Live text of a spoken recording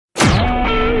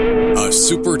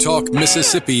SuperTalk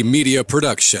Mississippi media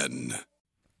production.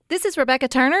 This is Rebecca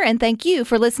Turner, and thank you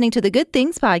for listening to the Good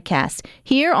Things Podcast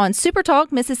here on SuperTalk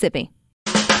Mississippi.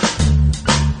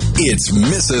 It's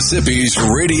Mississippi's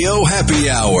Radio Happy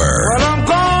Hour. Well, I'm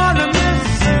going to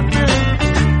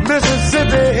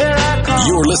Mississippi, here I come.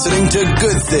 You're listening to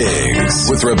Good Things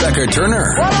with Rebecca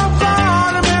Turner. Well, I'm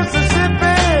going to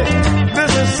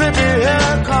Mississippi, here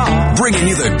I come. Bringing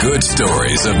you the good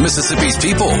stories of Mississippi's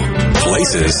people,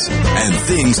 places, and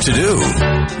things to do.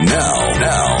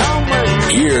 Now,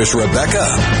 here's Rebecca.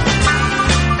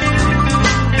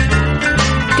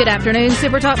 Good afternoon,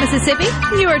 Super Talk Mississippi.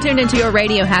 You are tuned into your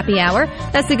Radio Happy Hour.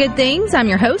 That's the Good Things. I'm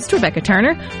your host, Rebecca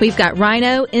Turner. We've got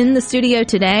Rhino in the studio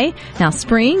today. Now,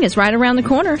 spring is right around the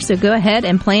corner, so go ahead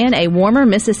and plan a warmer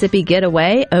Mississippi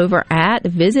getaway over at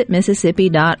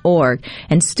visitmississippi.org.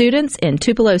 And students in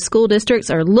Tupelo school districts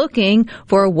are looking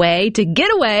for a way to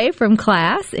get away from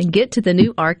class and get to the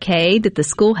new arcade that the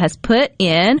school has put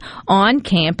in on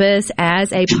campus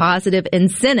as a positive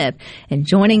incentive. And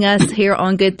joining us here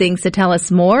on Good Things to tell us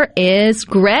more is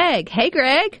Greg. Hey,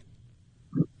 Greg.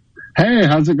 Hey,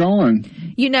 how's it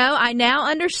going? You know, I now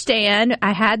understand.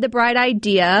 I had the bright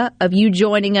idea of you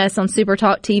joining us on Super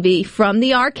Talk TV from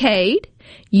the arcade.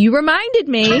 You reminded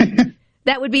me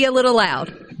that would be a little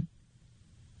loud.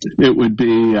 It would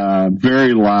be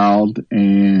very loud,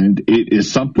 and it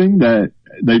is something that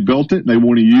they built it, they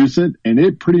want to use it, and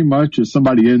it pretty much is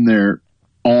somebody in there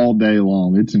all day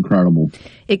long. It's incredible.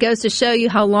 It goes to show you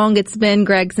how long it's been,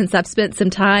 Greg, since I've spent some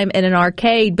time in an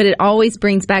arcade, but it always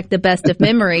brings back the best of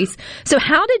memories. So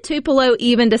how did Tupelo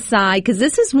even decide, because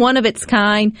this is one of its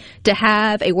kind, to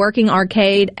have a working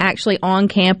arcade actually on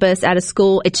campus at a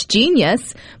school? It's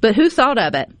genius, but who thought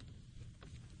of it?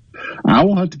 I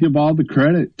will have to give all the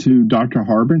credit to Dr.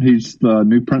 Harbin. He's the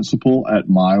new principal at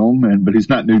Milam, but he's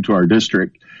not new to our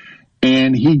district.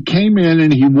 And he came in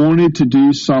and he wanted to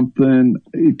do something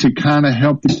to kind of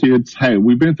help the kids. Hey,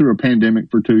 we've been through a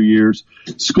pandemic for 2 years.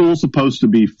 School's supposed to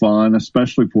be fun,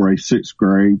 especially for a sixth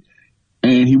grade.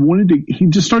 And he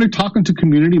just started talking to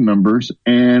community members,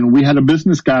 and we had a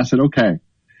business guy said, okay,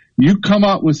 you come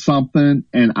up with something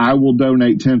and I will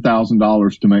donate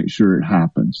 $10,000 to make sure it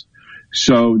happens.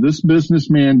 So this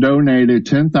businessman donated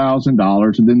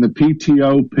 $10,000, and then the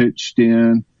PTO pitched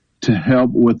in to help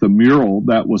with a mural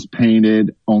that was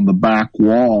painted on the back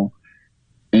wall,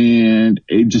 and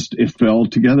it fell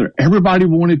together. Everybody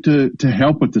wanted to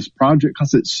help with this project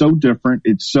because it's so different.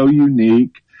 It's so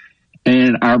unique.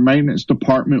 And our maintenance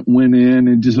department went in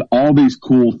and just all these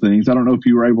cool things. I don't know if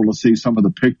you were able to see some of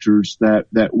the pictures that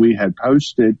we had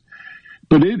posted,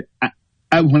 but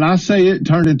when I say it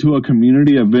turned into a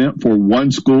community event for one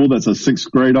school that's a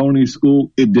sixth grade only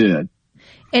school, it did.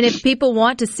 And if people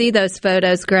want to see those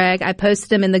photos, Greg, I posted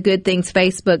them in the Good Things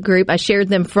Facebook group. I shared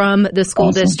them from the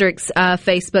school district's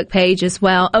Facebook page as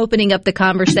well, opening up the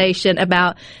conversation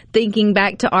about thinking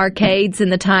back to arcades and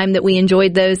the time that we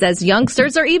enjoyed those as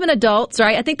youngsters or even adults,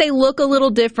 right? I think they look a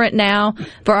little different now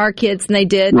for our kids than they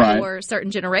did for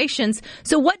certain generations.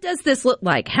 So what does this look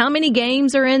like? How many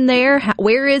games are in there?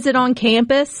 Where is it on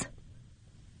campus?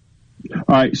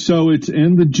 All right, so it's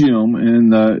in the gym,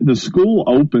 and the school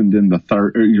opened in the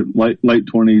late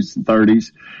 20s,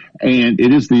 30s, and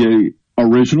it is the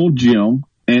original gym.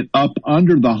 And up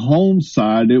under the home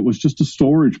side, it was just a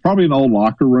storage, probably an old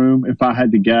locker room, if I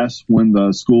had to guess, when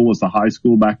the school was the high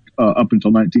school back up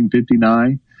until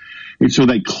 1959. And so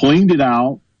they cleaned it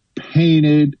out,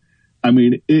 painted. I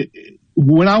mean,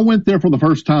 when I went there for the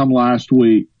first time last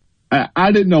week,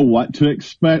 I didn't know what to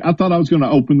expect. I thought I was going to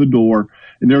open the door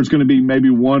and there was going to be maybe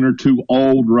one or two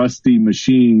old rusty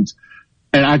machines.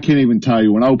 And I can't even tell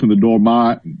you, when I opened the door,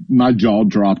 my jaw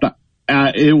dropped.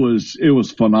 It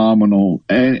was phenomenal.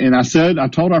 And I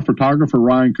told our photographer,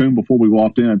 Ryan Kuhn, before we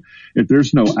walked in, if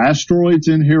there's no asteroids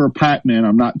in here or Pac-Man,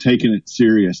 I'm not taking it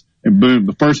serious. And boom,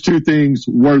 the first two things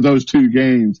were those two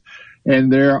games.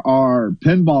 And there are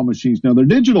pinball machines. Now, they're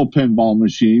digital pinball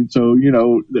machines. So, you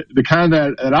know, the kind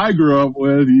that I grew up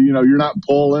with, you know, you're not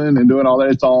pulling and doing all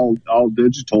that. It's all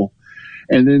digital.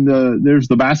 And then there's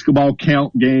the basketball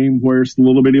count game where it's the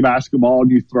little bitty basketball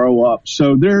and you throw up.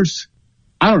 So there's,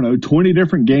 20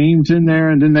 different games in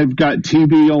there. And then they've got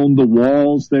TV on the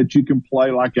walls that you can play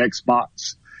like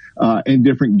Xbox, and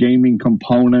different gaming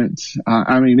components.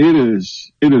 I mean, it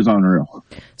is unreal.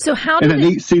 So how and a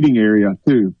neat seating area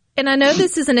too. And I know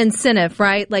this is an incentive,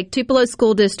 right? Like Tupelo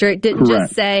School District didn't Correct.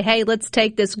 just say, hey, let's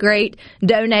take this great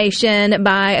donation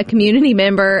by a community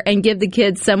member and give the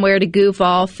kids somewhere to goof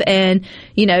off and,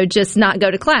 just not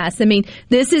go to class. I mean,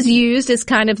 this is used as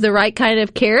kind of the right kind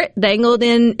of carrot dangled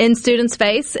in students'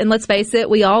 face. And let's face it,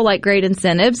 we all like great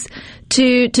incentives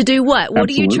to do what? What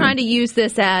are you Absolutely. trying to use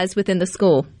this as within the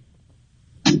school?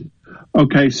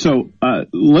 Okay, so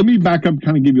let me back up and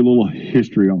kind of give you a little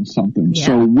history on something. Yeah.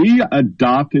 So we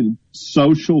adopted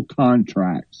social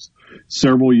contracts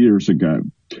several years ago.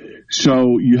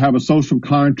 So you have a social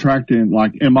contract in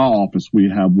my office, we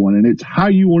have one, and it's how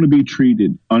you want to be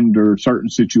treated under certain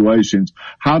situations.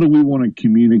 How do we want to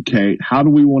communicate? How do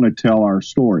we want to tell our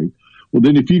story? Well,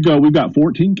 then we've got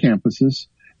 14 campuses.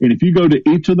 And if you go to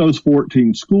each of those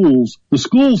 14 schools, the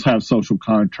schools have social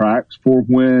contracts for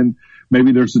when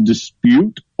maybe there's a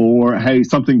dispute or, hey,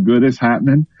 something good is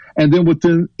happening. And then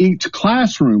within each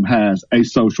classroom has a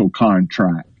social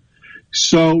contract.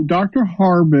 So Dr.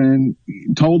 Harbin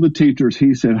told the teachers,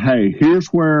 he said, hey, here's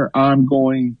where I'm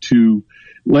going to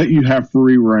let you have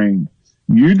free reign.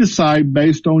 You decide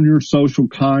based on your social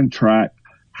contract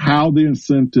how the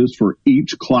incentives for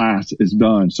each class is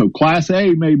done. So class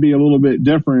A may be a little bit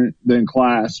different than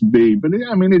class B, but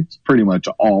it's pretty much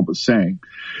all the same.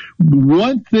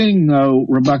 One thing though,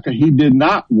 Rebecca, he did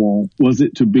not want was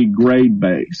it to be grade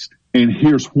based. And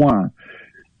here's why.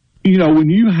 When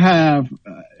you have,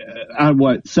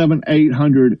 700,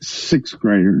 800 sixth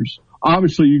graders,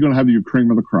 obviously you're going to have your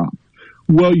cream of the crop.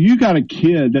 Well, you got a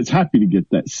kid that's happy to get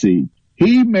that C.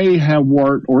 He may have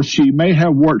worked or she may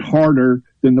have worked harder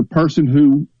than the person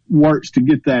who works to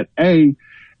get that A,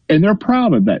 and they're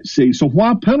proud of that C. So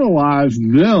why penalize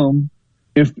them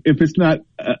if it's not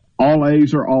all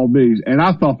A's or all B's? And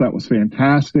I thought that was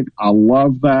fantastic. I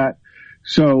love that.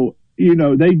 So,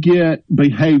 they get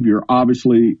behavior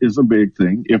obviously is a big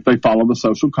thing. If they follow the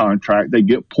social contract, they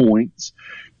get points.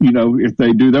 If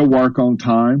they do their work on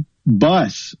time.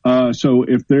 Bus. So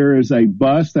if there is a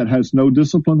bus that has no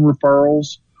discipline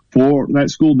referrals for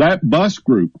that school, that bus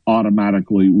group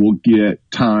automatically will get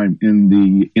time in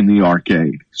the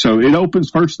arcade. So it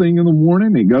opens first thing in the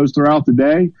morning. It goes throughout the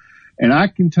day. And I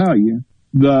can tell you,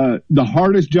 the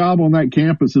hardest job on that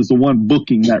campus is the one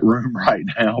booking that room right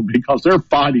now because they're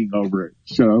fighting over it.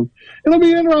 So it'll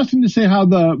be interesting to see how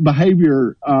the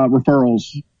behavior referrals,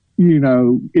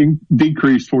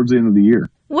 decrease towards the end of the year.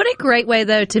 What a great way,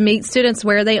 though, to meet students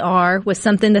where they are with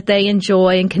something that they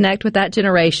enjoy and connect with that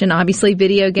generation. Obviously,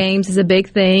 video games is a big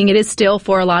thing. It is still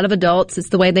for a lot of adults. It's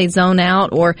the way they zone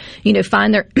out or,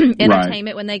 find their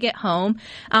entertainment when they get home.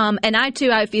 And I, too,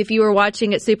 if you were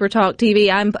watching at Super Talk TV,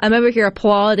 I'm over here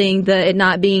applauding it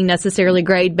not being necessarily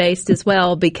grade-based as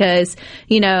well because,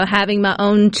 having my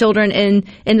own children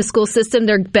in the school system,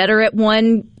 they're better at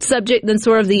one subject than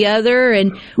sort of the other.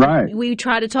 And we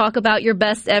try to talk about your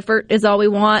best effort is all we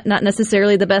want. Not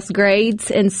necessarily the best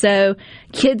grades. And so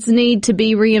kids need to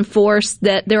be reinforced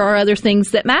that there are other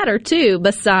things that matter too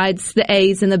besides the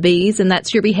A's and the B's, and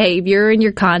that's your behavior and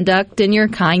your conduct and your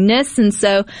kindness. And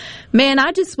so, man,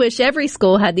 I just wish every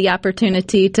school had the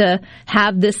opportunity to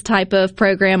have this type of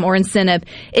program or incentive.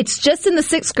 It's just in the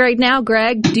 6th grade now,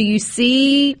 Greg. Do you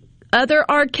see other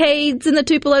arcades in the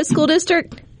Tupelo School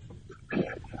District?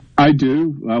 I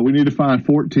do. We need to find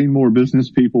 14 more business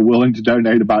people willing to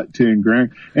donate about $10,000.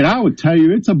 And I would tell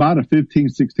you, it's about a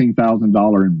 $15,000,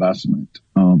 $16,000 investment.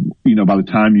 By the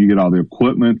time you get all the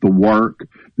equipment, the work,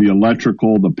 the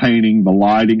electrical, the painting, the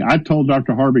lighting. I told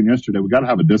Dr. Harbin yesterday, we got to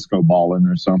have a disco ball in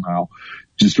there somehow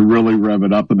just to really rev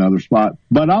it up another spot.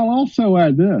 But I'll also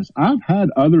add this. I've had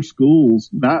other schools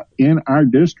not in our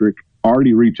district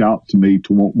already reach out to me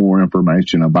to want more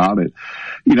information about it.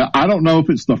 I don't know if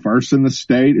it's the first in the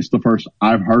state. It's the first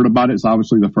I've heard about it. It's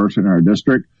obviously the first in our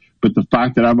district. But the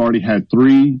fact that I've already had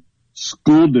 3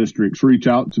 school districts reach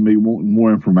out to me wanting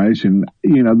more information,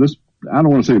 this, I don't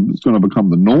want to say it's going to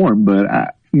become the norm, but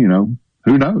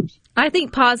who knows? I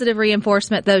think positive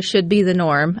reinforcement, though, should be the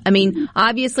norm. I mean,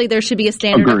 obviously there should be a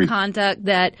standard of conduct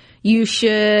that you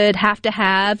should have to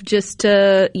have just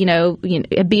to,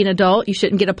 be an adult. You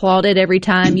shouldn't get applauded every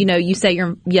time, you say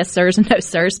your yes, sirs and no,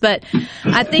 sirs. But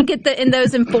I think in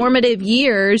those informative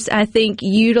years, I think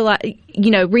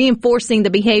reinforcing the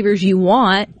behaviors you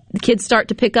want, the kids start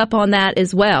to pick up on that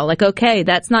as well. Like, okay,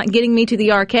 that's not getting me to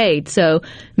the arcade. So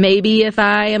maybe if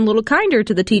I am a little kinder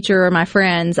to the teacher or my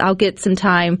friends, I'll get some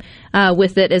time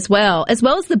with it as well as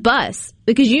the bus.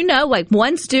 Because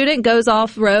one student goes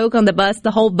off rogue on the bus,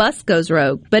 the whole bus goes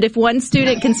rogue. But if one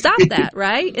student can stop that,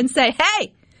 right, and say,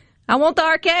 hey, I want the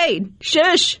arcade,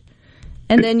 shush.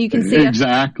 And then you can see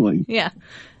exactly.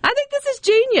 I think this is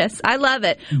genius. I love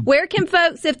it. Where can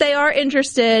folks, if they are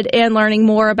interested in learning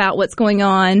more about what's going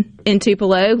on in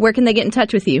Tupelo, where can they get in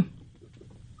touch with you?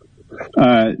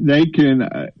 They can.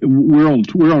 We're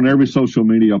on every social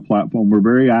media platform. We're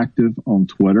very active on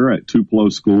Twitter at Tupelo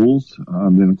Schools.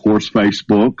 Then of course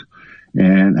Facebook.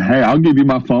 And hey, I'll give you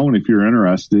my phone if you're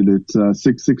interested. It's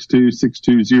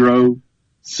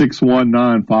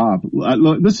 662-620-6195.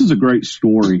 Look, this is a great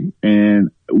story,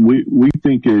 and we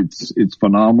think it's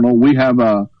phenomenal. We have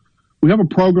a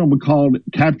program we call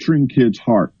Capturing Kids'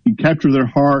 Heart. You capture their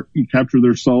heart, you capture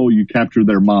their soul, you capture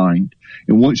their mind.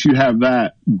 And once you have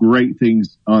that, great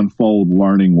things unfold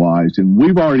learning-wise. And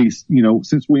we've already,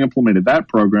 since we implemented that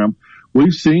program,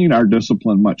 we've seen our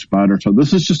discipline much better. So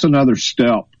this is just another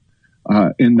step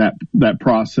in that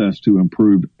process to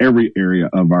improve every area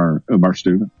of our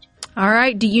students. All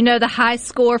right. Do you know the high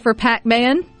score for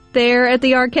Pac-Man there at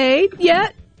the arcade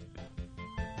yet?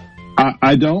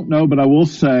 I don't know, but I will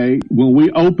say when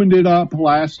we opened it up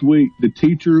last week, the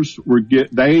teachers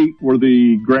they were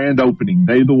the grand opening.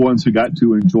 They the ones who got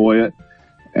to enjoy it.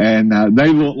 And they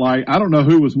looked like, I don't know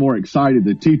who was more excited,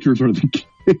 the teachers or the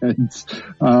kids,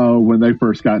 when they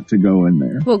first got to go in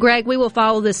there. Well, Greg, we will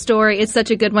follow this story. It's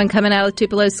such a good one coming out of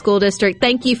Tupelo School District.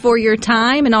 Thank you for your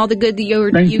time and all the good that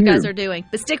you guys are doing.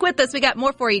 But stick with us. We got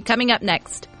more for you coming up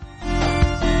next.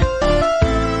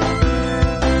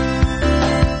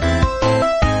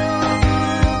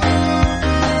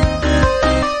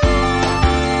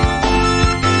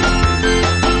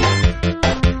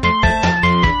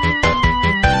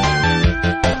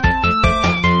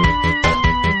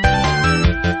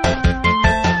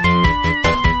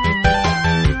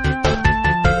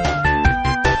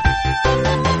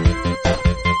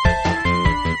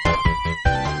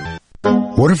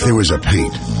 What if there was a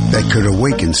paint that could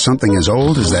awaken something as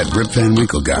old as that Rip Van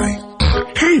Winkle guy?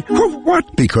 Hey,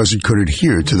 what? Because it could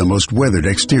adhere to the most weathered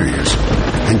exteriors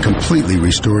and completely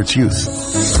restore its youth.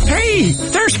 Hey,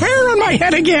 there's hair on my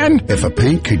head again! If a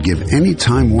paint could give any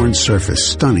time-worn surface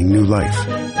stunning new life,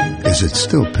 is it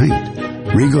still paint?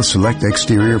 Regal Select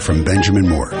Exterior from Benjamin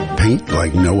Moore. Paint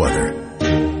like no other.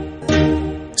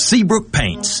 Seabrook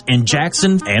Paints in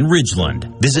Jackson and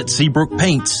Ridgeland. Visit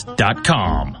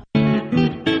SeabrookPaints.com.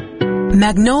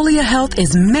 Magnolia Health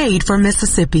is made for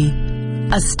Mississippi.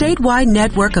 A statewide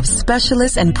network of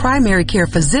specialists and primary care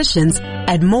physicians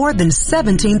at more than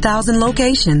 17,000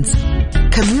 locations.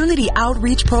 Community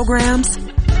outreach programs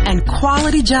and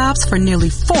quality jobs for nearly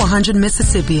 400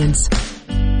 Mississippians.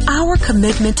 Our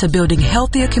commitment to building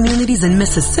healthier communities in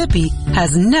Mississippi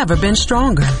has never been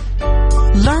stronger.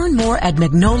 Learn more at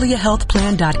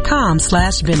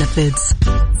magnoliahealthplan.com/benefits.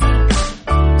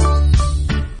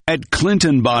 At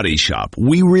Clinton Body Shop,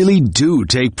 we really do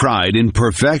take pride in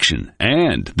perfection,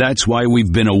 and that's why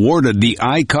we've been awarded the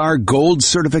ICAR Gold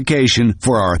certification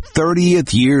for our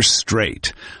 30th year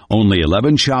straight. Only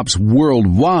 11 shops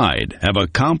worldwide have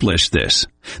accomplished this.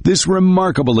 This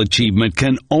remarkable achievement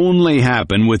can only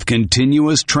happen with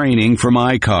continuous training from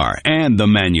ICAR and the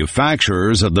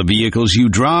manufacturers of the vehicles you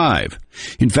drive.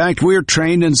 In fact, we're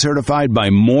trained and certified by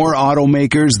more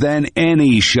automakers than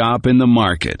any shop in the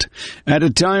market. At a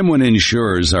time when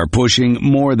insurers are pushing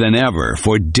more than ever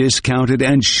for discounted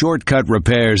and shortcut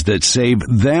repairs that save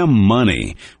them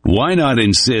money, why not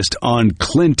insist on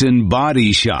Clinton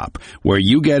Body Shop, where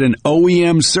you get an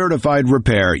OEM certified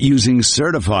repair using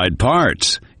certified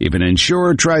parts. If an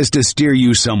insurer tries to steer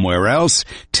you somewhere else,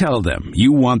 tell them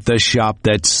you want the shop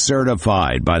that's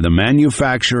certified by the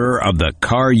manufacturer of the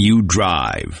car you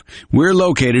drive. We're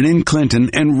located in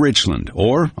Clinton and Richland,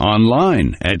 or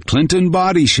online at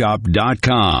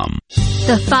ClintonBodyShop.com.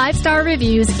 The 5-star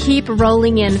reviews keep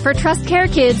rolling in for Trust Care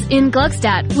Kids in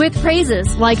Gluckstadt with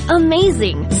praises like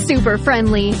amazing, super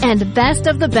friendly, and best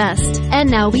of the best.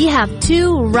 And now we have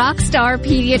 2 rock star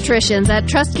pediatricians at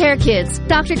Trust Care Kids,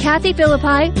 Dr. Kathy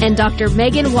Philippi and Dr.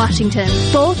 Megan Washington.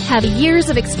 Both have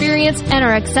years of experience and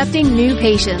are accepting new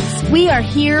patients. We are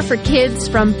here for kids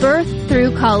from birth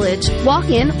through college. Walk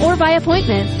in or by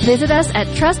appointment. Visit us at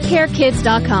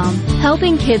trustcarekids.com.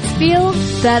 Helping kids feel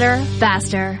better,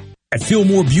 faster. At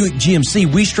Fillmore Buick GMC,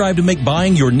 we strive to make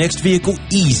buying your next vehicle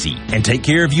easy and take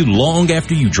care of you long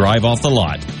after you drive off the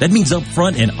lot. That means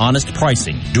upfront and honest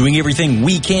pricing, doing everything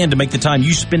we can to make the time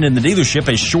you spend in the dealership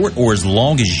as short or as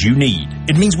long as you need.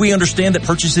 It means we understand that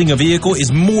purchasing a vehicle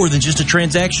is more than just a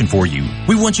transaction for you.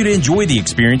 We want you to enjoy the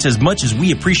experience as much as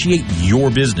we appreciate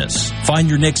your business. Find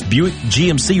your next Buick,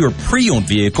 GMC, or pre-owned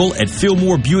vehicle at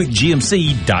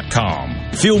FillmoreBuickGMC.com.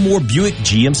 Fillmore Buick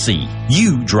GMC.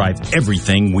 You drive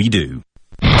everything we do.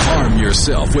 Arm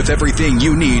yourself with everything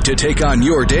you need to take on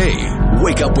your day.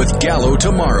 Wake up with Gallo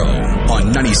tomorrow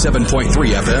on 97.3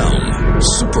 FM,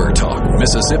 Super Talk,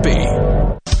 Mississippi.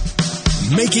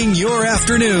 Making your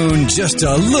afternoon just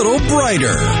a little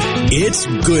brighter. It's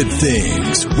Good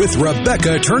Things with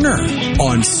Rebecca Turner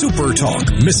on Super Talk,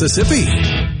 Mississippi.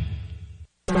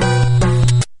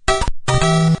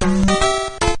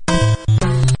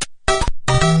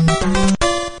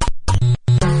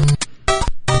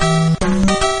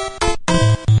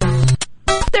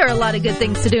 Of good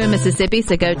things to do in Mississippi,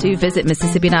 so go to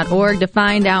visitmississippi.org to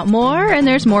find out more. And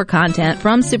there's more content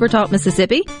from Super Talk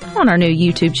Mississippi on our new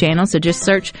YouTube channel, so just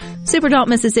search Super Talk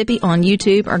Mississippi on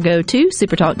YouTube or go to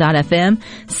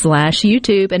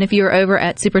supertalk.fm/YouTube. And if you're over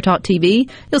at Super Talk TV,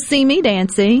 you'll see me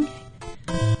dancing.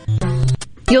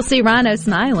 You'll see Rhino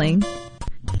smiling,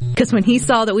 because when he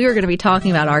saw that we were going to be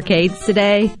talking about arcades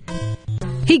today,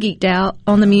 he geeked out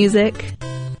on the music.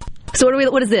 So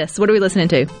what is this? What are we listening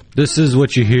to? This is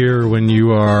what you hear when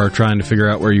you are trying to figure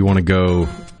out where you want to go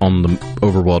on the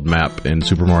overworld map in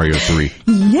Super Mario 3.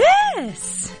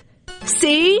 Yes!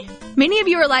 See? Many of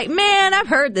you are like, man, I've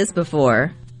heard this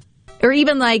before. Or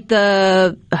even like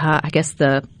the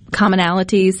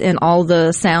commonalities in all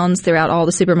the sounds throughout all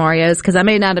the Super Marios, because I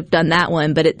may not have done that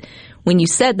one, but when you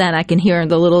said that, I can hear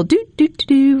the little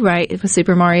do-do-do-do, right, with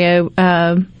Super Mario,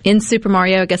 in Super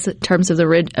Mario, I guess in terms of the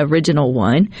original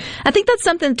one. I think that's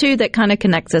something, too, that kind of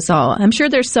connects us all. I'm sure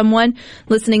there's someone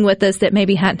listening with us that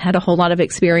maybe hadn't had a whole lot of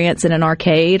experience in an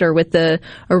arcade or with the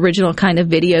original kind of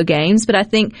video games, but I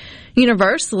think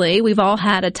universally, we've all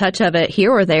had a touch of it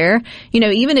here or there. You know,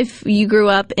 even if you grew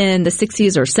up in the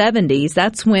 60s or 70s,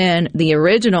 that's when the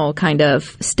original kind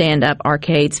of stand-up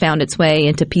arcades found its way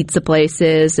into pizza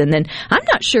places. And then I'm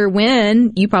not sure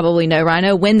when, you probably know,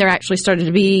 Rhino, when there actually started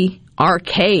to be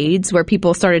arcades where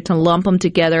people started to lump them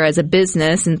together as a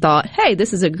business and thought, hey,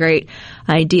 this is a great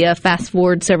idea. Fast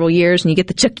forward several years and you get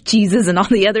the Chuck E. Cheese's and all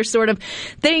the other sort of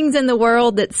things in the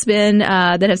world that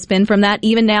have spun from that.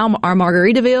 Even now, our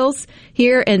Margaritavilles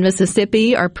here in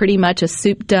Mississippi are pretty much a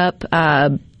souped up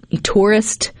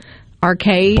tourist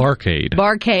arcade.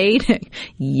 Barcade.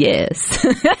 Yes.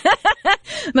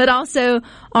 But also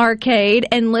arcade.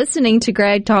 And listening to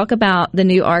Greg talk about the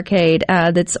new arcade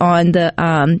that's on the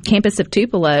campus of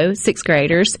Tupelo, sixth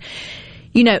graders.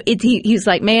 You know, he's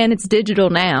like, man, it's digital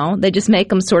now. They just make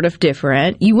them sort of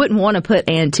different. You wouldn't want to put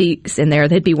antiques in there.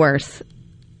 They'd be worth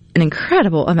an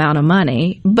incredible amount of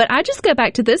money. But I just go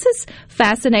back to this is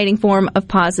fascinating form of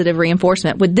positive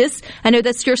reinforcement. With this, I know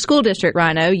that's your school district,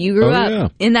 Rhino. You grew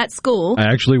up in that school.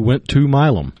 I actually went to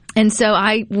Milam. And so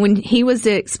when he was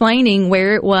explaining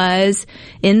where it was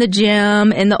in the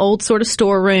gym, in the old sort of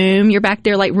storeroom, you're back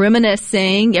there like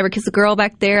reminiscing. You ever kiss a girl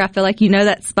back there? I feel like you know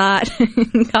that spot.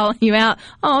 Calling you out.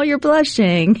 Oh, you're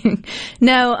blushing.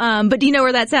 No, but do you know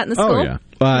where that's at in the school? Oh, yeah.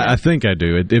 I think I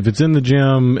do. If it's in the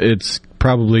gym, it's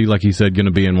probably, like you said, going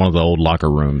to be in one of the old locker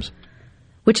rooms.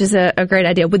 Which is a great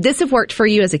idea. Would this have worked for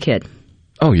you as a kid?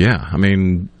 Oh, yeah. I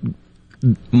mean,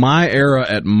 my era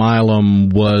at Milam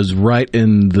was right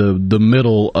in the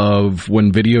middle of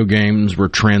when video games were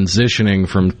transitioning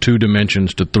from 2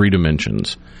 dimensions to 3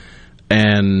 dimensions.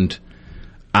 And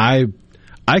I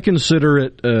consider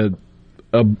it a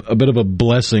bit of a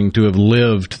blessing to have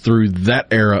lived through that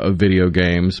era of video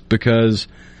games because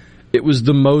it was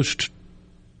the most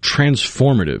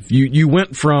transformative. You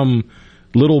went from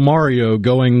little Mario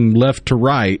going left to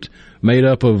right, made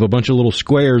up of a bunch of little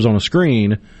squares on a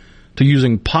screen, to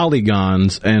using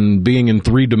polygons and being in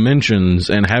 3 dimensions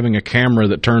and having a camera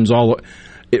that turns all.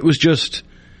 It was just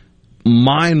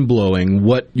mind-blowing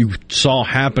what you saw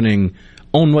happening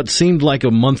on what seemed like a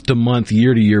month-to-month,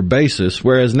 year-to-year basis,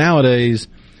 whereas nowadays,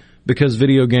 because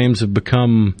video games have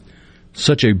become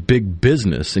such a big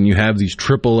business and you have these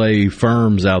AAA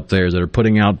firms out there that are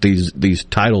putting out these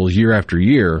titles year after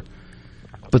year,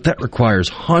 but that requires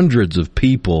hundreds of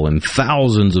people and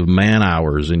thousands of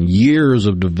man-hours and years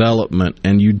of development,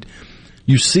 and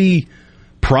you see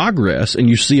progress and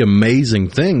you see amazing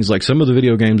things. Like some of the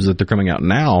video games that they're coming out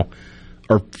now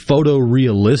are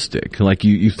photorealistic. Like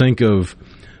you think of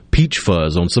Peach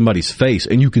Fuzz on somebody's face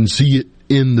and you can see it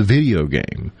in the video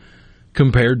game,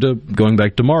 compared to going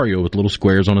back to Mario with little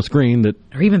squares on a screen that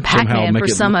or even Pac-Man for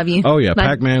some of you. Oh yeah,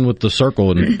 Pac-Man with the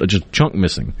circle and just chunk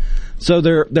missing. So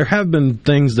there have been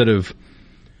things that have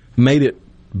made it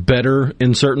better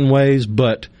in certain ways,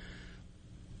 but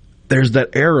there's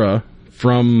that era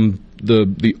from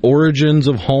the origins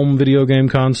of home video game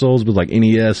consoles with like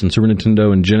NES and Super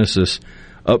Nintendo and Genesis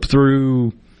up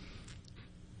through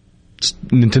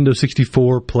Nintendo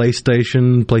 64,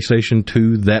 PlayStation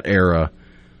 2, that era,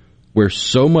 where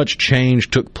so much change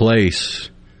took place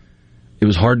it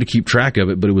was hard to keep track of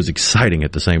it, but it was exciting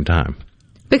at the same time.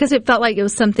 Because it felt like it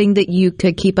was something that you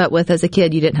could keep up with as a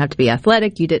kid. You didn't have to be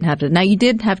athletic. You didn't have to. Now, you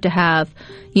did have to have,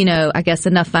 I guess,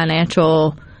 enough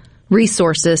financial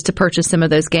resources to purchase some of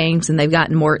those games, and they've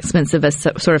gotten more expensive as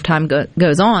sort of time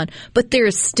goes on. But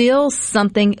there's still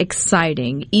something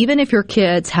exciting, even if your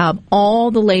kids have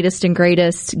all the latest and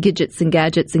greatest gadgets and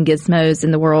gizmos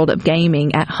in the world of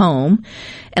gaming at home,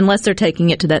 unless they're taking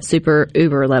it to that super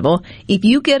uber level. If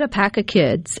you get a pack of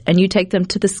kids and you take them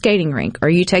to the skating rink, or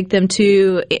you take them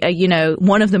to,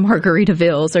 one of the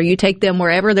Margaritavilles, or you take them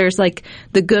wherever there's like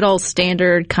the good old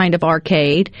standard kind of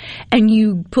arcade, and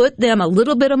you put them a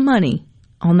little bit of money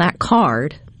on that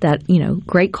card, that,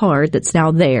 great card that's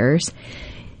now theirs,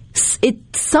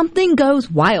 something goes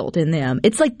wild in them.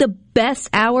 It's like the best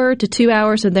hour to 2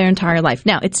 hours of their entire life.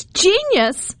 Now, it's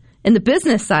genius in the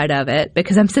business side of it,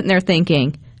 because I'm sitting there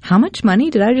thinking, how much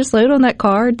money did I just load on that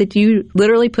card that you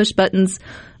literally push buttons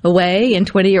away in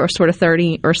 20 or sort of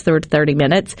 30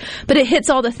 minutes? But it hits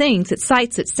all the things. It's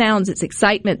sights, it's sounds, it's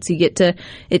excitement. So you get to,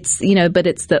 but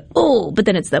it's the, oh, but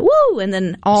then it's the woo, and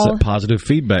then all. It's that positive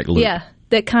feedback loop. Yeah.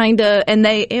 That kind of, and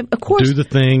they, of course. Do the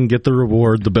thing, get the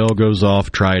reward, the bell goes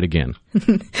off, try it again.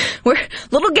 We're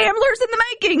little gamblers in the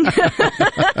making.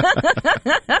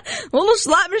 Little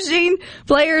slot machine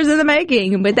players in the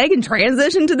making. But they can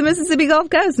transition to the Mississippi Gulf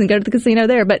Coast and go to the casino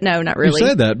there. But no, not really. You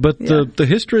say that, but the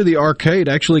history of the arcade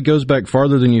actually goes back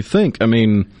farther than you think. I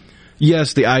mean,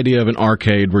 yes, the idea of an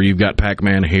arcade where you've got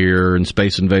Pac-Man here and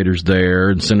Space Invaders there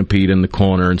and Centipede in the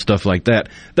corner and stuff like that,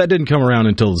 that didn't come around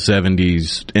until the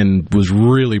 70s and was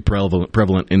really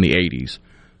prevalent in the 80s,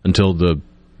 until the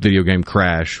video game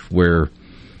crash, where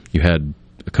you had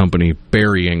a company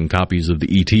burying copies of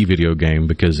the E.T. video game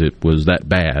because it was that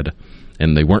bad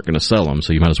and they weren't going to sell them,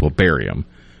 so you might as well bury them,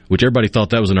 which everybody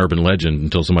thought that was an urban legend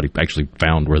until somebody actually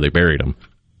found where they buried them.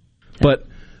 Yeah. But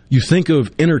you think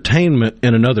of entertainment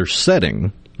in another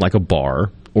setting, like a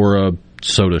bar or a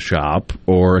soda shop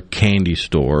or a candy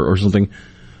store or something.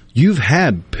 You've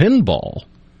had pinball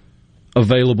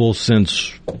available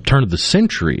since turn of the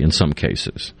century in some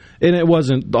cases. And it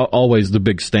wasn't always the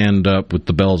big stand-up with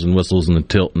the bells and whistles and the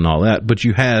tilt and all that, but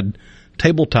you had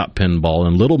tabletop pinball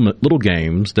and little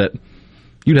games that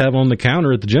you'd have on the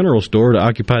counter at the general store to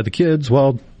occupy the kids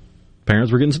while parents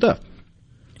were getting stuff.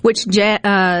 Which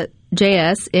Jazz,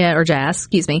 in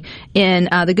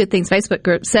the Good Things Facebook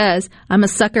group says, I'm a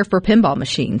sucker for pinball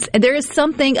machines. And there is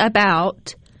something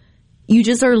about, you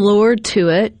just are lured to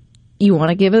it. You want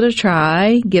to give it a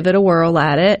try, give it a whirl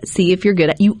at it, see if you're good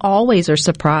at it. You always are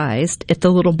surprised if the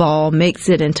little ball makes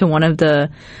it into one of the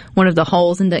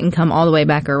holes and doesn't come all the way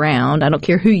back around. I don't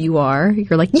care who you are.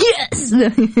 You're like, yes!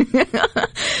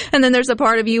 And then there's a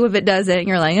part of you, if it doesn't, and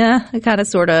you're like, I kind of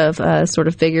sort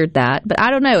of figured that. But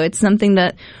I don't know. It's something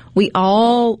that we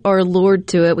all are lured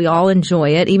to it. We all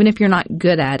enjoy it, even if you're not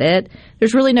good at it.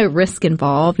 There's really no risk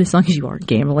involved, as long as you aren't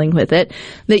gambling with it,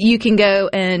 that you can go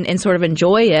and sort of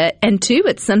enjoy it. And two,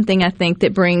 it's something I think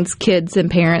that brings kids and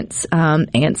parents,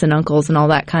 aunts and uncles and all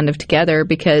that kind of together,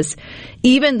 because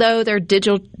even though they're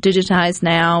digitized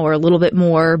now, or a little bit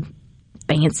more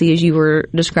fancy, as you were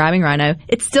describing, Rhino,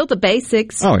 it's still the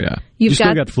basics. Oh, yeah. You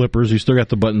still got flippers. You still got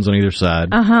the buttons on either side.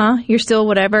 You're still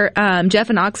whatever. Jeff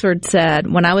in Oxford said,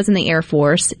 when I was in the Air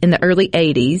Force in the early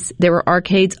 80s, there were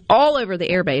arcades all over the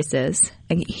air bases.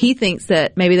 And he thinks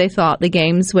that maybe they thought the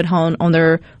games would hone on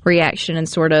their reaction and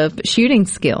sort of shooting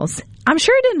skills. I'm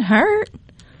sure it didn't hurt.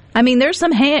 I mean, there's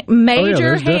some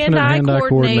major hand-eye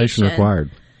coordination required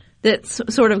that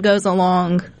sort of goes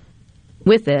along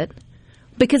with it.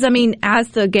 Because, I mean, as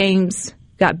the games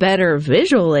got better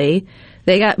visually,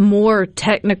 they got more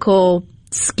technical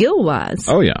skill-wise.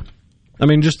 Oh, yeah. I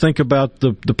mean, just think about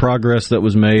the progress that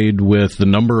was made with the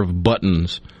number of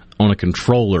buttons on a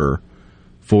controller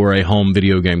for a home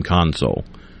video game console.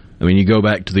 I mean, you go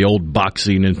back to the old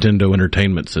boxy Nintendo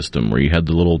Entertainment System, where you had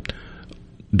the little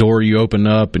door you open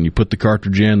up and you put the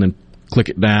cartridge in, then click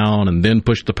it down, and then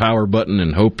push the power button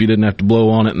and hope you didn't have to blow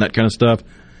on it and that kind of stuff.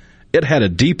 It had a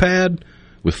D-pad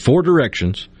with 4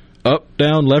 directions, up,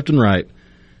 down, left, and right,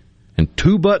 and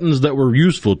 2 buttons that were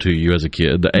useful to you as a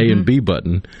kid, the A and B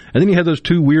button. And then you had those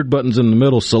 2 weird buttons in the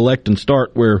middle, select and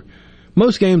start, where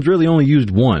most games really only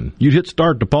used one. You'd hit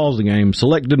start to pause the game.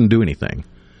 Select didn't do anything.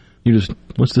 You just,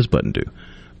 what's this button do?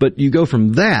 But you go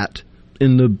from that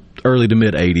in the early to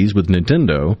mid-'80s with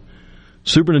Nintendo.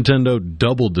 Super Nintendo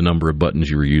doubled the number of buttons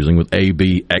you were using with A,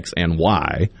 B, X, and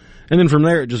Y. And then from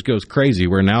there, it just goes crazy,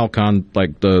 where now,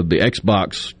 the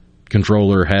Xbox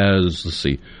controller has,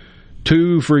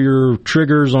 2 for your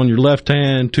triggers on your left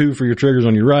hand, 2 for your triggers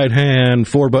on your right hand,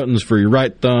 4 buttons for your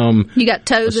right thumb. You got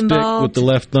toes involved with the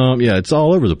left thumb. Yeah, it's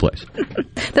all over the place.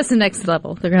 That's the next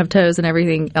level. They're going to have toes and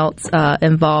everything else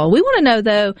involved. We want to know,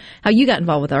 though, how you got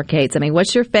involved with arcades. I mean,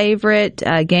 what's your favorite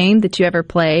game that you ever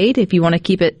played? If you want to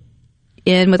keep it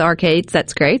in with arcades,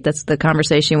 that's great. That's the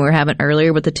conversation we were having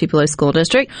earlier with the Tupelo School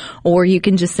District. Or you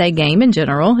can just say game in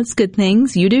general. It's good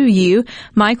things. You do you.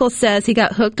 Michael says he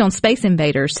got hooked on Space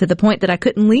Invaders to the point that I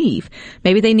couldn't leave.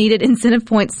 Maybe they needed incentive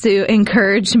points to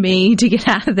encourage me to get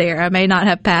out of there. I may not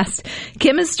have passed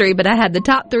chemistry, but I had the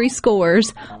top 3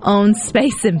 scores on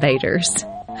Space Invaders.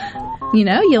 You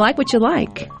know, you like what you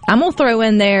like. I'm going to throw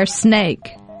in there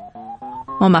Snake.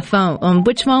 On my phone.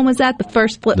 Which phone was that? The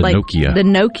first flip, Nokia. The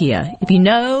Nokia. If you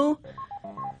know,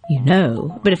 you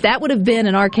know. But if that would have been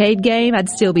an arcade game, I'd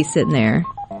still be sitting there.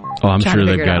 Oh, I'm sure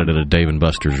they've got it at a Dave &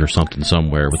 Buster's or something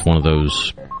somewhere with one of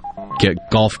those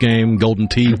golf game, Golden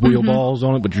Tee wheel balls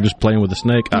on it, but you're just playing with a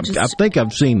snake. I think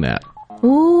I've seen that.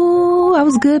 Ooh, I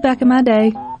was good back in my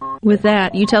day with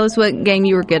that. You tell us what game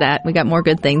you were good at. We got more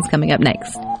good things coming up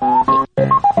next.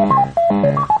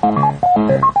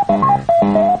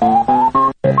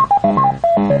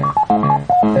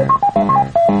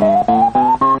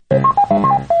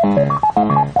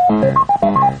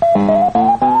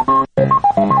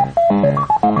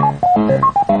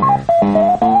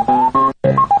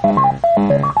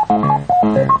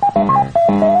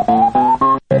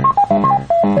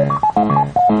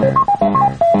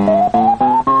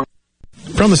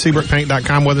 From the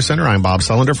SeabrookPaint.com Weather Center, I'm Bob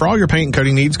Sullender. For all your paint and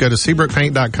coating needs, go to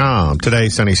SeabrookPaint.com. Today,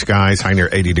 sunny skies, high near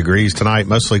 80 degrees. Tonight,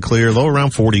 mostly clear, low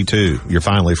around 42. Your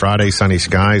finally Friday, sunny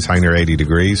skies, high near 80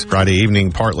 degrees. Friday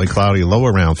evening, partly cloudy, low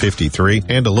around 53.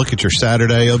 And to look at your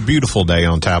Saturday, a beautiful day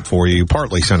on tap for you.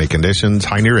 Partly sunny conditions,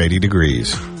 high near 80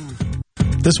 degrees.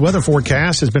 This weather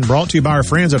forecast has been brought to you by our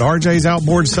friends at RJ's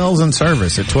Outboard Sales and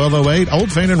Service at 1208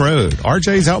 Old Fannin Road.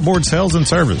 RJ's Outboard Sales and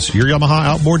Service, your Yamaha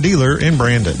outboard dealer in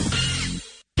Brandon.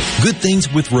 Good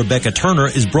Things with Rebecca Turner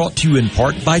is brought to you in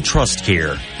part by Trust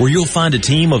Care, where you'll find a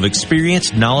team of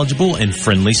experienced, knowledgeable, and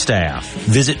friendly staff.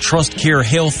 Visit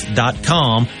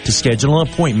TrustCareHealth.com to schedule an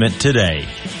appointment today.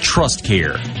 Trust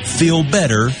Care. Feel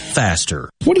better, faster.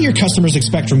 What do your customers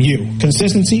expect from you?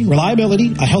 Consistency,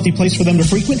 reliability, a healthy place for them to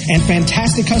frequent, and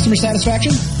fantastic customer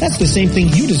satisfaction? That's the same thing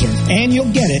you deserve. And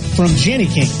you'll get it from Jenny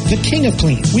King, the king of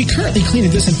clean. We currently clean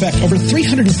and disinfect over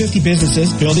 350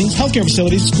 businesses, buildings, healthcare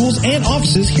facilities, schools, and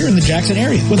offices here in the Jackson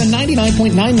area with a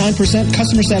 99.99%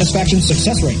 customer satisfaction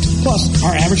success rate. Plus,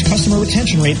 our average customer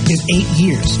retention rate is 8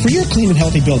 years. For your clean and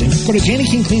healthy building, go to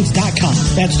JannyKingCleans.com.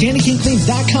 That's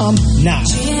JannyKingCleans.com now.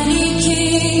 Jenny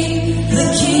King,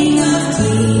 the king of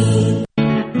clean.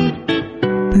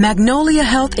 Magnolia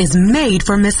Health is made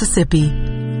for Mississippi.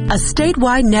 A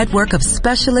statewide network of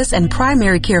specialists and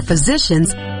primary care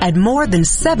physicians at more than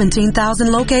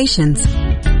 17,000 locations.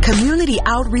 Community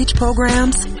outreach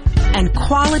programs and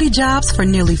quality jobs for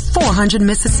nearly 400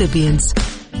 Mississippians.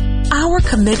 Our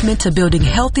commitment to building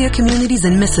healthier communities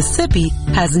in Mississippi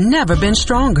has never been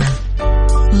stronger.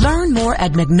 Learn more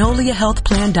at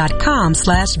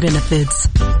magnoliahealthplan.com/benefits.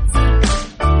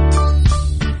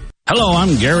 Hello,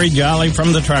 I'm Gary Jolly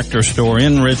from the Tractor Store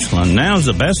in Richland. Now's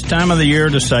the best time of the year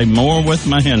to save more with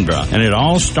Mahindra, and it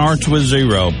all starts with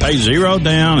zero. Pay zero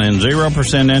down and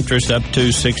 0% interest up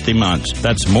to 60 months.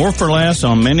 That's more for less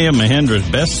on many of Mahindra's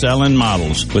best-selling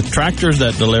models, with tractors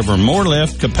that deliver more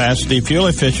lift, capacity, fuel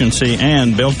efficiency,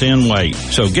 and built-in weight.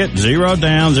 So get zero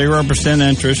down, 0%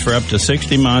 interest for up to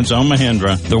 60 months on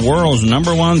Mahindra, the world's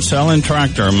 #1 selling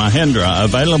tractor, Mahindra,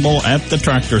 available at the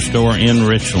Tractor Store in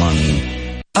Richland.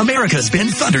 America's been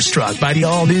thunderstruck by the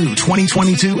all-new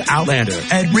 2022 Outlander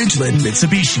at Ridgeland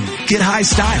Mitsubishi. Get high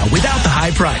style without the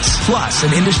high price, plus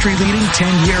an industry-leading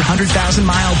 10-year,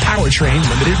 100,000-mile powertrain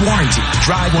limited warranty.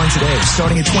 Drive one today,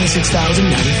 starting at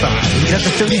 $26,095. And get up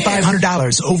to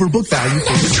 $3,500 over book value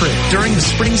for the trip during the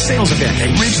spring sales event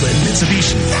at Ridgeland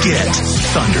Mitsubishi. Get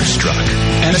thunderstruck.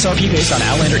 MSRP based on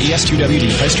Outlander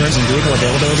ES2WD. Price, terms, and vehicle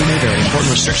availability may vary.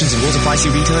 Important restrictions and rules apply.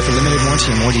 See retailer for limited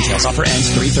warranty and more details. Offer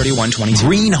ends 3/31/22.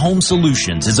 Green Home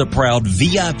Solutions is a proud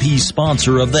VIP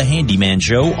sponsor of the Handyman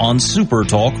Show on Super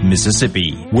Talk,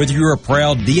 Mississippi. Whether you're a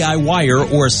proud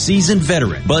DIYer or a seasoned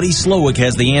veteran, Buddy Slowick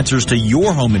has the answers to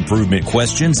your home improvement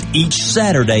questions each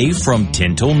Saturday from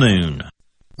 10 till noon.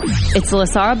 It's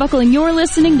Lasara Buckle, and you're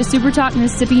listening to Super Talk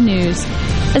Mississippi News.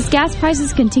 As gas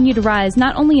prices continue to rise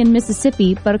not only in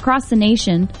Mississippi but across the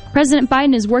nation, President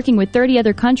Biden is working with 30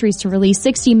 other countries to release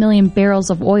 60 million barrels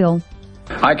of oil.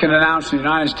 I can announce the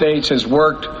United States has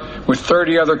worked with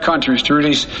 30 other countries to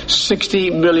release 60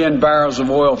 million barrels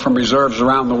of oil from reserves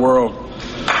around the world.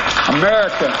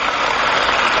 America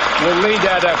will lead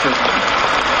that effort,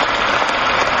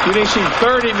 releasing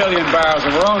 30 million barrels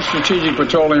of our own strategic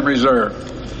petroleum reserve.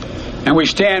 And we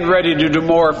stand ready to do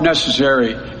more if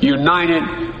necessary,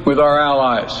 united with our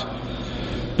allies.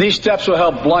 These steps will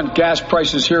help blunt gas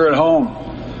prices here at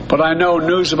home, but I know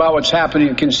news about what's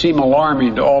happening can seem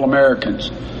alarming to all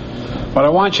Americans. But I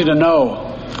want you to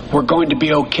know we're going to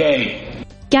be okay.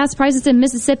 Gas prices in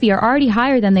Mississippi are already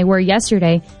higher than they were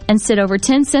yesterday and sit over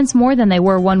 10 cents more than they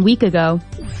were 1 week ago.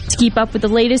 To keep up with the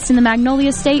latest in the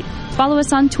Magnolia State, follow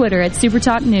us on Twitter at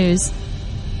SuperTalk News.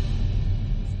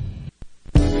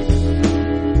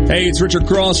 Hey, it's Richard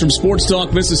Cross from Sports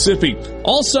Talk Mississippi.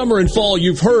 All summer and fall,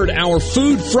 you've heard our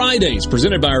Food Fridays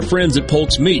presented by our friends at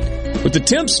Polk's Meat. With the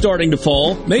temps starting to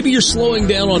fall, maybe you're slowing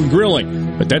down on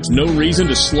grilling, but that's no reason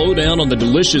to slow down on the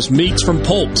delicious meats from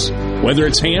Polk's. Whether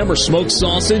it's ham or smoked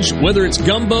sausage, whether it's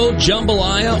gumbo,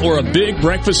 jambalaya, or a big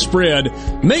breakfast spread,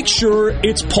 make sure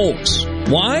it's Polk's.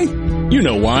 Why? You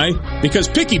know why. Because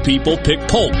picky people pick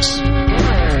Polk's.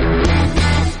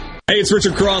 Hey, it's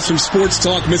Richard Cross from Sports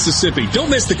Talk Mississippi. Don't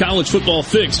miss the college football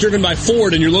fix driven by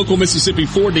Ford and your local Mississippi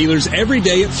Ford dealers every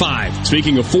day at 5.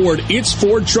 Speaking of Ford, it's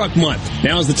Ford Truck Month.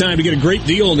 Now's the time to get a great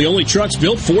deal on the only trucks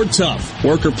built Ford tough.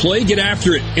 Work or play, get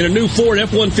after it in a new Ford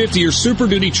F-150 or Super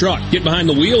Duty truck. Get behind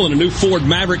the wheel in a new Ford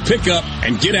Maverick pickup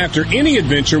and get after any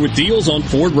adventure with deals on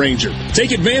Ford Ranger.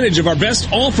 Take advantage of our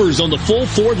best offers on the full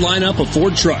Ford lineup of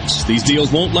Ford trucks. These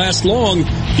deals won't last long.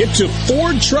 Get to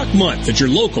Ford Truck Month at your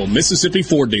local Mississippi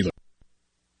Ford dealer.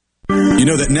 You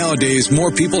know that nowadays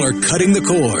more people are cutting the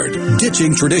cord,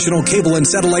 ditching traditional cable and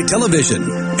satellite television,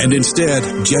 and instead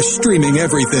just streaming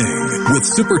everything. With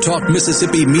SuperTalk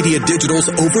Mississippi Media Digital's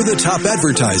over-the-top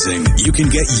advertising, you can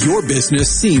get your business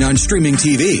seen on streaming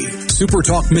TV.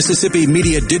 SuperTalk Mississippi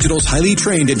Media Digital's highly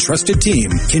trained and trusted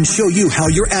team can show you how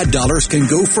your ad dollars can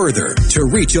go further to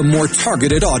reach a more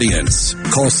targeted audience.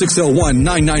 Call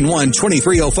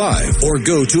 601-991-2305 or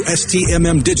go to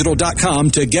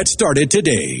stmmdigital.com to get started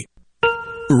today.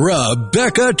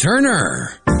 Rebecca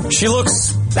Turner. She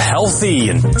looks healthy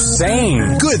and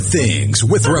sane. Good Things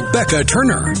with Rebecca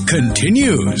Turner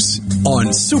continues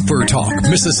on Super Talk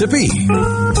Mississippi.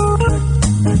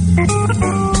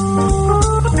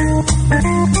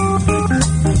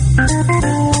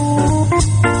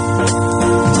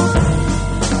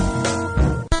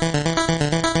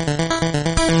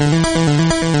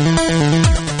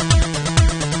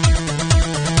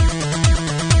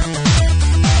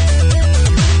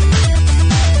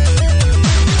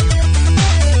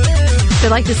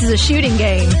 Like this is a shooting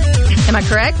game. Am I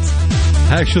correct?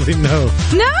 Actually, no.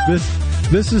 No?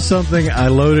 This is something I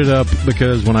loaded up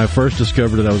because when I first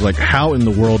discovered it, I was like, how in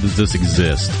the world does this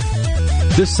exist?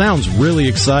 This sounds really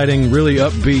exciting, really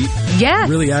upbeat, yes.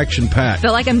 Really action-packed. I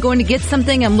feel like I'm going to get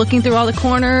something. I'm looking through all the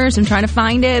corners. I'm trying to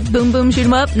find it. Boom, boom, shoot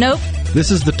 'em up. Nope.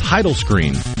 This is the title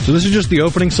screen. So this is just the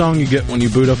opening song you get when you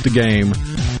boot up the game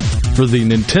for the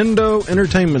Nintendo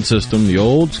Entertainment System, the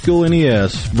old school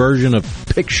NES version of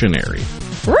Pictionary.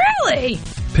 Really?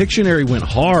 Pictionary went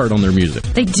hard on their music.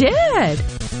 They did.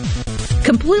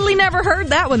 Completely never heard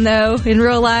that one, though, in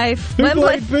real life. Who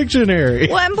played Pictionary?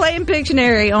 Well, I'm playing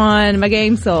Pictionary on my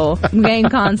game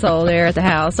console there at the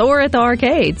house or at the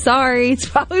arcade. Sorry, it's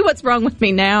probably what's wrong with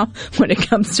me now when it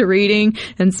comes to reading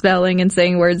and spelling and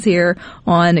saying words here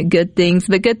on Good Things.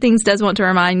 But Good Things does want to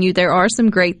remind you there are some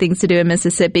great things to do in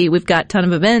Mississippi. We've got a ton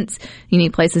of events. You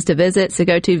need places to visit, so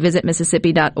go to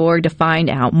visitmississippi.org to find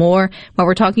out more. While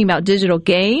we're talking about digital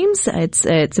games, it's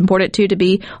important, too, to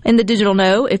be in the digital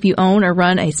know if you own or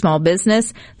run a small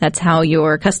business. That's how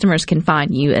your customers can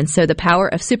find you. And so the power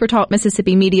of SuperTalk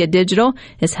Mississippi Media Digital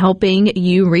is helping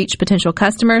you reach potential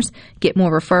customers, get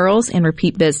more referrals, and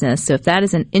repeat business. So if that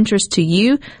is an interest to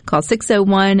you, call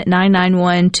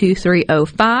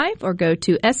 601-991-2305 or go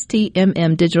to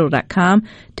stmmdigital.com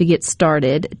to get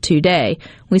started today.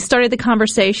 We started the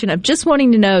conversation of just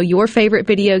wanting to know your favorite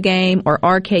video game or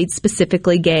arcade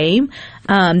specifically game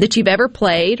that you've ever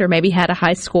played or maybe had a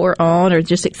high score on or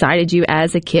just excited you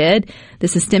as a kid.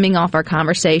 This is stemming off our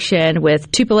conversation with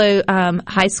Tupelo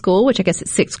High School, which I guess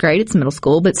it's 6th grade. It's middle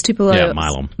school, but it's Tupelo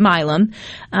Milam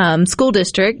School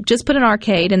District. Just put an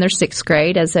arcade in their 6th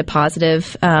grade as a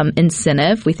positive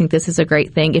incentive. We think this is a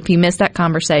great thing. If you missed that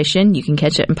conversation, you can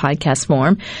catch it in podcast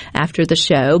form after the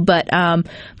show. But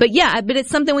it's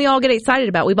something we all get excited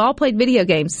about. We've all played video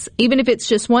games, even if it's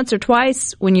just once or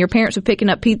twice when your parents were picking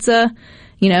up pizza,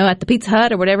 at the Pizza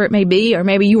Hut or whatever it may be, or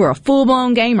maybe you were a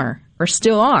full-blown gamer or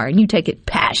still are, and you take it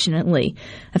passionately.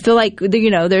 I feel like,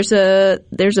 there's a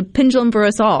pendulum for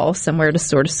us all somewhere to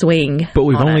sort of swing. But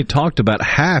we've only talked about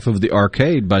half of the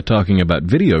arcade by talking about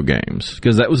video games,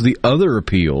 because that was the other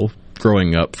appeal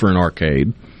growing up for an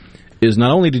arcade, is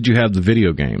not only did you have the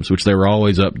video games, which they were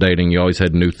always updating, you always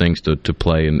had new things to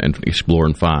play and explore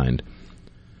and find,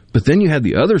 but then you had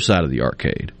the other side of the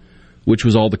arcade, which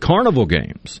was all the carnival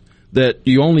games that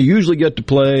you only usually get to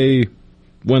play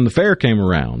when the fair came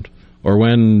around or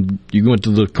when you went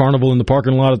to the carnival in the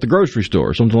parking lot at the grocery store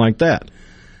or something like that.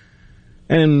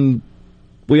 And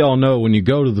we all know when you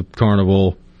go to the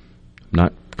carnival, I'm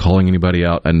not calling anybody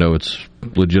out, I know it's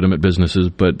legitimate businesses,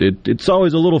 but it's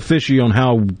always a little fishy on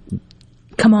how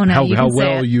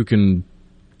well you can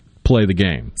play the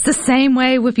game. It's the same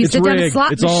way if you sit down at a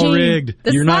slot machine. It's all rigged.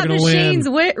 You're not going to win. The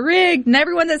slot machine's rigged, and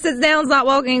everyone that sits down is not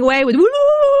walking away with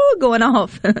woo going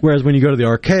off. Whereas when you go to the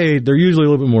arcade, they're usually a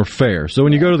little bit more fair. So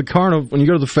when you go to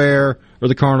the fair or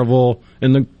the carnival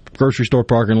in the grocery store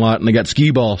parking lot, and they got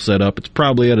skee ball set up, it's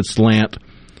probably at a slant.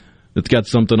 It's got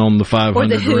something on the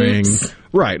 500 ring,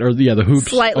 right? Or the hoops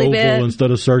slightly oval bent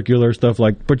instead of circular stuff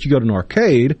like. But you go to an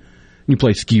arcade. You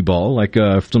play skee ball, like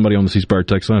somebody on the C-Spire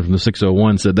text line from the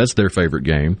 601 said that's their favorite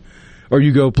game. Or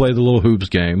you go play the little hoops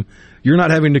game. You're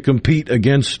not having to compete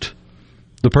against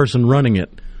the person running it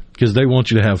because they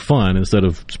want you to have fun instead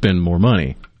of spend more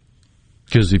money.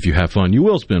 Because if you have fun, you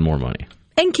will spend more money.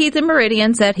 And Keith in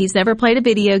Meridian said he's never played a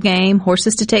video game,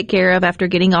 horses to take care of after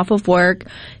getting off of work.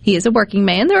 He is a working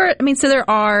man. So there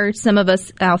are some of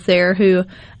us out there who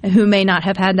may not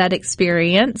have had that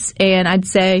experience. And I'd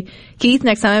say, Keith,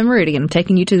 next time I'm in Meridian, I'm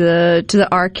taking you to the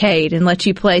arcade and let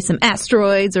you play some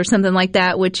Asteroids or something like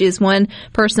that, which is one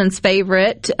person's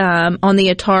favorite on the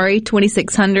Atari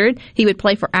 2600. He would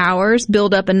play for hours,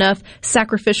 build up enough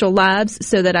sacrificial lives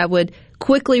so that I would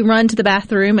quickly run to the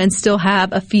bathroom and still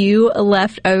have a few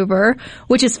left over,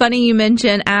 which is funny you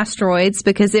mention Asteroids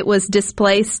because it was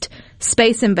displaced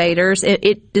Space Invaders.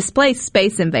 It displaced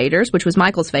Space Invaders, which was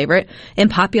Michael's favorite, in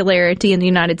popularity in the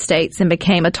United States and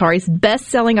became Atari's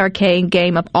best-selling arcade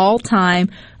game of all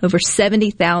time. Over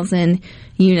 70,000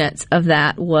 units of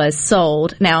that was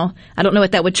sold. Now, I don't know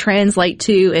what that would translate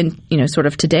to in, sort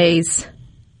of today's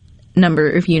number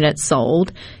of units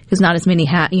sold because not as many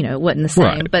it wasn't the same,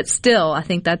 right. But still I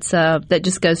think that's that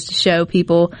just goes to show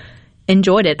people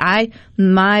enjoyed it.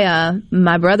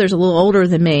 My brother's a little older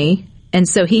than me, and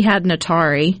so he had an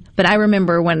Atari, but I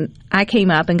remember when I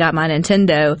came up and got my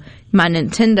Nintendo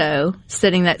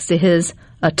sitting next to his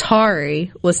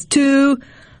Atari was 2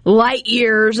 light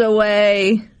years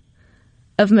away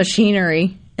of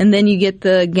machinery, and then you get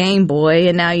the Game Boy,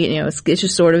 and now it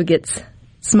just sort of gets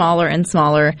smaller and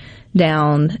smaller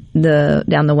down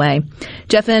the way.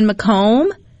 Jeff in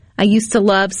Macomb, I used to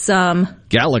love some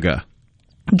Galaga.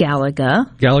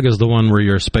 Galaga's the one where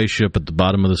you're a spaceship at the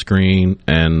bottom of the screen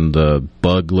and the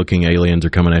bug-looking aliens are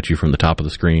coming at you from the top of the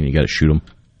screen. You got to shoot them.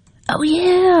 Oh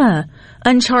yeah,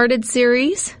 Uncharted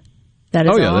series. That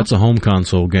is that's a home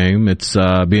console game. It's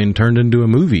being turned into a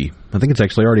movie. I think it's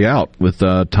actually already out with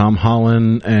Tom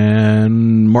Holland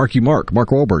and Mark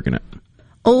Wahlberg in it.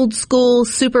 Old school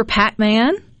Super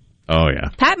Pac-Man. Oh, yeah.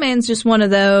 Pac-Man's just one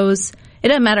of those. It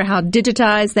doesn't matter how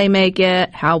digitized they make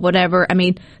it, how whatever. I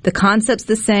mean, the concept's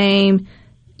the same.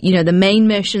 The main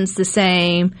mission's the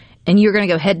same. And you're going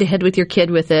to go head-to-head with your kid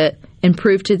with it and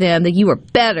prove to them that you are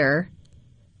better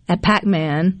at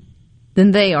Pac-Man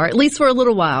than they are, at least for a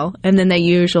little while. And then they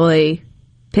usually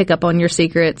pick up on your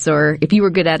secrets, or if you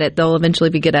were good at it, they'll eventually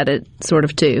be good at it sort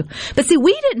of too. But see,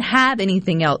 we didn't have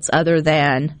anything else other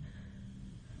than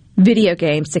video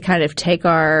games to kind of take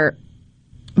our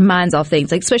minds off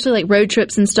things, like especially like road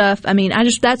trips and stuff. I mean,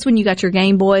 that's when you got your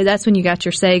Game Boy, that's when you got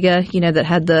your Sega, that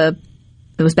had it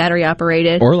was battery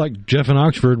operated. Or like Jeff in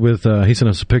Oxford with he sent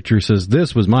us a picture. He says,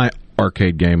 "This was my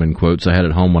arcade game," in quotes, I had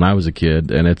at home when I was a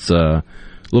kid, and it's a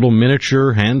little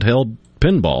miniature handheld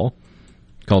pinball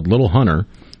called Little Hunter,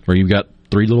 where you've got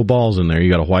 3 little balls in there.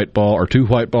 You got a white ball or 2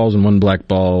 white balls and 1 black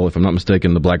ball. If I'm not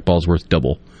mistaken, the black ball's worth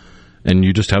double, and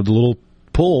you just have the little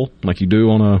pull like you do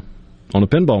on a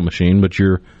pinball machine, but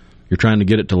you're trying to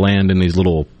get it to land in these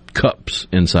little cups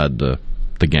inside the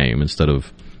game instead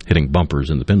of hitting bumpers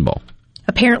in the pinball.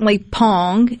 Apparently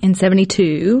Pong in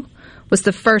 1972 was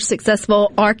the first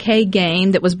successful arcade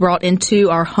game that was brought into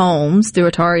our homes through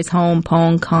Atari's home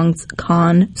Pong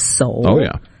console. Oh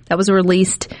yeah. That was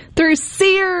released through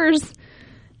Sears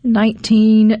in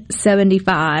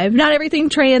 1975. Not everything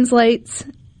translates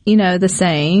the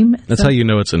same. That's how you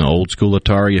know it's an old school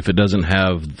Atari, if it doesn't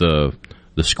have the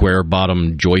square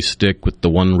bottom joystick with the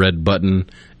 1 red button.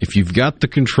 If you've got the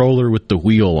controller with the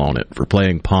wheel on it for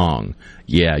playing Pong,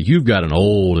 yeah, you've got an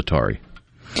old Atari.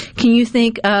 Can you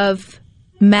think of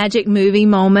magic movie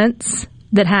moments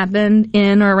that happened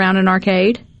in or around an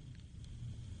arcade?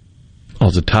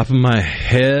 Off the top of my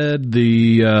head,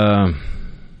 the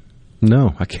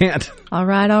No, I can't. All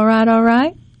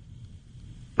right.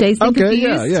 Dazed and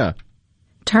Confused. Yeah.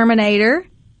 Terminator,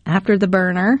 After the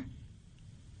Burner.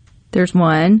 There's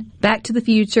one. Back to the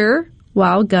Future,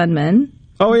 Wild Gunman.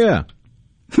 Oh, yeah.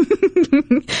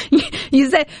 You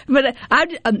say, but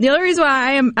the only reason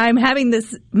why I'm having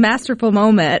this masterful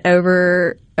moment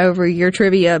over your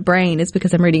trivia brain is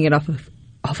because I'm reading it off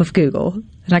of Google,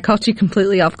 and I caught you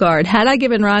completely off guard. Had I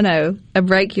given Rhino a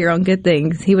break here on Good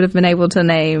Things, he would have been able to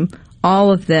name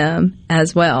all of them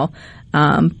as well.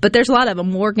 But there's a lot of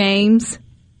them. War Games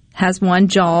has one.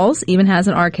 Jaws even has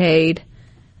an arcade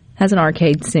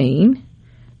scene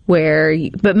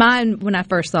but mine, when I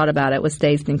first thought about it, was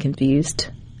Dazed and Confused.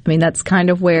 I mean, that's kind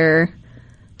of where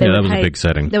that was a big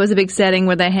setting. That was a big setting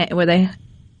where they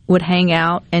would hang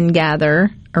out and gather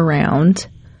around.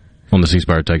 On the C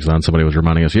Spire text line, somebody was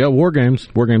reminding us, War Games.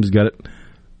 War Games got it.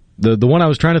 The one I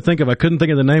was trying to think of, I couldn't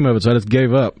think of the name of it, so I just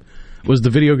gave up. Was the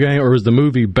video game, or was the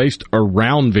movie based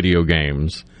around video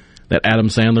games? That Adam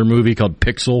Sandler movie called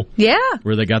Pixel? Yeah.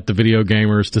 Where they got the video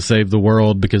gamers to save the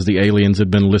world because the aliens had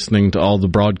been listening to all the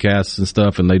broadcasts and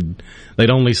stuff, and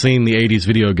they'd only seen the 80s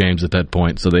video games at that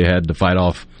point, so they had to fight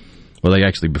off. Well, they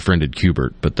actually befriended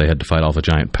Q*bert, but they had to fight off a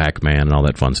giant Pac-Man and all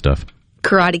that fun stuff.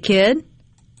 Karate Kid.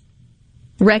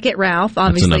 Wreck-It Ralph,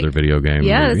 obviously. That's another video game movie.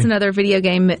 That's another video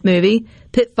game movie.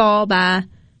 Pitfall by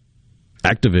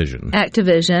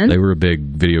Activision. They were a big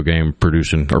video game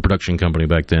production company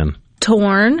back then.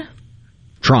 Tron.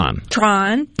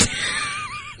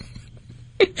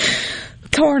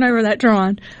 Torn over that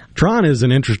Tron. Tron is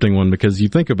an interesting one because you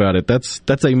think about it,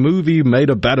 that's a movie made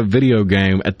about a video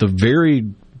game at the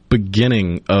very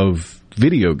beginning of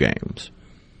video games.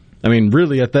 I mean,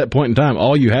 really, at that point in time,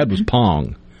 all you had was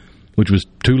Pong, which was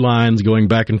two lines going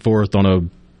back and forth on a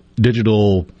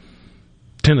digital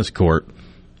tennis court,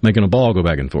 making a ball go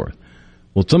back and forth.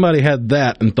 Well, somebody had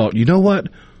that and thought, you know what?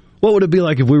 What would it be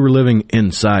like if we were living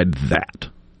inside that?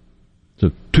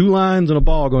 So two lines and a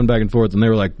ball going back and forth, and they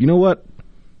were like, you know what?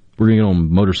 We're going to get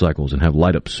on motorcycles and have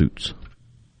light-up suits.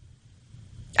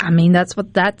 I mean, that's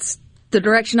the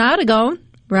direction I would have gone,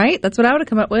 right? That's what I would have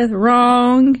come up with.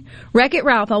 Wrong. Wreck-It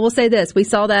Ralph, I will say this. We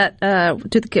saw that,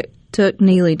 took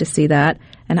Neely to see that,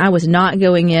 and I was not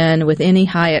going in with any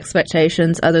high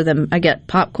expectations other than I get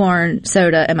popcorn,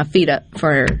 soda, and my feet up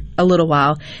for a little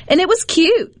while. And it was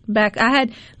cute. I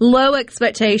had low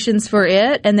expectations for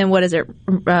it, and then what is it?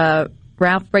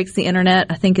 Ralph Breaks the Internet,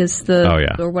 I think is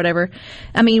or whatever.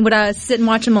 I mean, would I sit and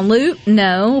watch them on loop?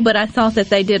 No, but I thought that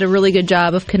they did a really good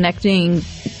job of connecting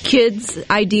kids'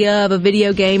 idea of a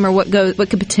video game or what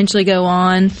could potentially go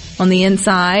on the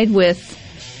inside with,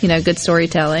 good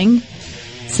storytelling.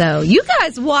 So you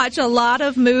guys watch a lot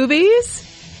of movies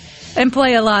and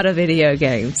play a lot of video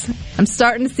games. I'm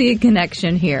starting to see a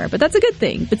connection here, but that's a good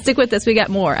thing. But stick with us. We got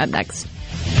more up next.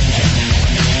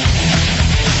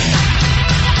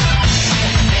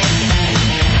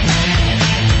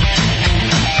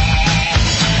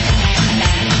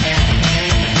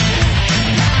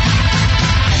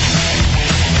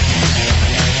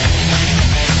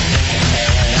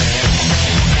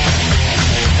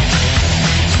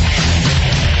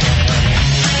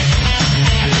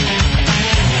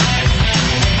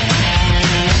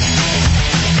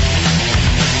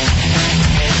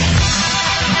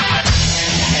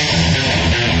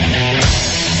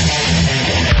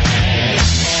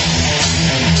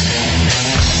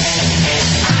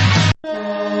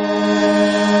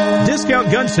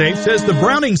 Gun Safe says the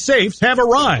Browning safes have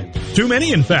arrived. Too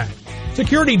many, in fact.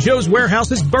 Security Joe's Warehouse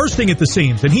is bursting at the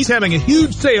seams, and he's having a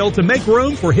huge sale to make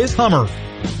room for his Hummer.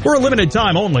 For a limited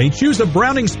time only, choose a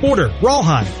Browning Sporter,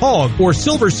 Rawhide, Hog, or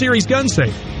Silver Series gun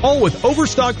safe, all with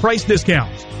overstock price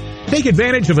discounts. Take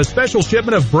advantage of a special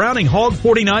shipment of Browning Hog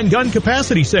 49 gun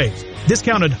capacity safes,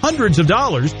 discounted hundreds of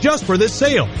dollars just for this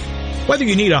sale. Whether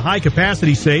you need a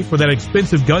high-capacity safe for that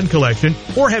expensive gun collection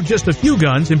or have just a few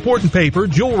guns, important paper,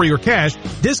 jewelry, or cash,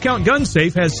 Discount Gun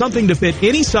Safe has something to fit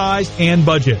any size and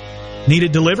budget. Need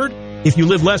it delivered? If you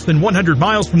live less than 100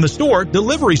 miles from the store,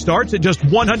 delivery starts at just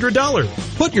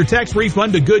 $100. Put your tax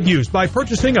refund to good use by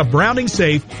purchasing a Browning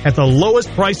safe at the lowest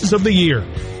prices of the year.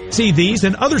 See these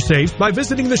and other safes by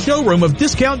visiting the showroom of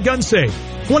Discount Gun Safe,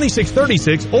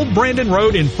 2636 Old Brandon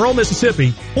Road in Pearl,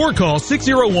 Mississippi, or call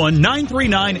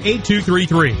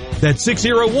 601-939-8233. That's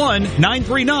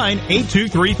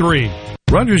 601-939-8233.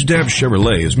 Rogers Dabbs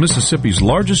Chevrolet is Mississippi's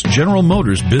largest General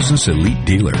Motors business elite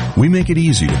dealer. We make it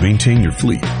easy to maintain your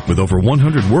fleet with over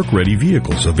 100 work-ready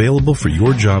vehicles available for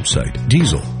your job site.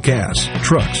 Diesel, gas,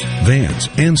 trucks, vans,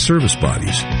 and service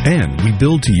bodies. And we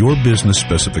build to your business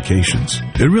specifications.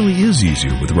 It really is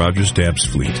easier with Rogers Dabbs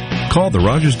Fleet. Call the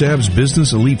Rogers Dabbs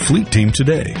Business Elite Fleet Team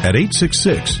today at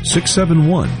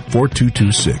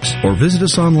 866-671-4226 or visit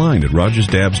us online at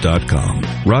rogersdabbs.com.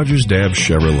 Rogers Dabbs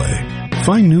Chevrolet.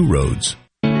 Find new roads.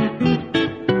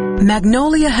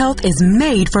 Magnolia Health is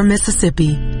made for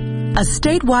Mississippi. A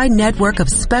statewide network of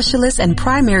specialists and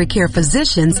primary care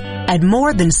physicians at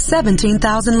more than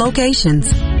 17,000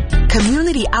 locations.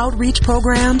 Community outreach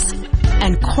programs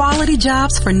and quality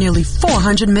jobs for nearly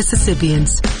 400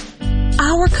 Mississippians.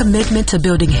 Our commitment to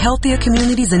building healthier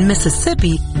communities in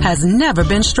Mississippi has never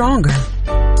been stronger.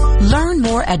 Learn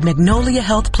more at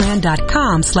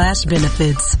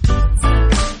magnoliahealthplan.com/benefits.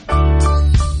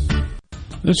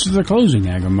 This is the closing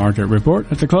agri-market report.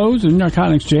 At the close, the New York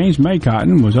Cotton Exchange, May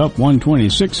cotton was up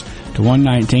 126 to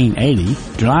 119.80.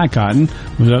 July cotton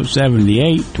was up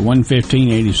 78 to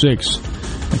 115.86.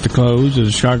 At the close of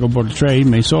the Chicago Board of Trade,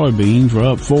 May soybeans were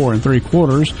up 4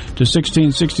 3/4 to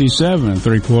 16.67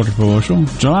 3/4 per bushel.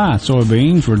 July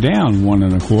soybeans were down 1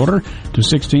 1/4 to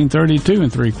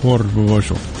 16.32 3/4 per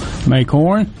bushel. May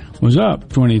corn was up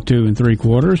 22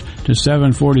 3/4 to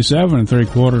 7.47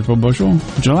 3/4 per bushel.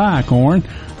 July corn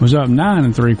was up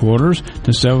 9 3/4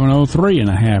 to 7.03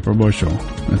 1/2 per bushel.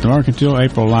 At the Mercantile,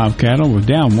 April live cattle was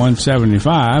down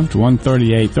 175 to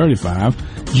 138.35.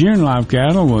 June live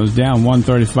cattle was down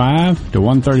 135 to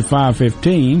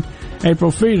 135.15.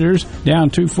 April feeders down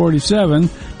 247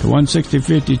 to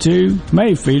 160.52.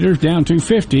 May feeders down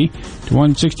 250 to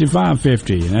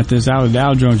 165.50. And at this hour,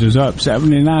 Dow Jones is up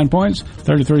 79 points,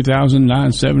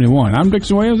 33,971. I'm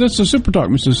Dixon Williams. This is Super Talk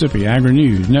Mississippi Agri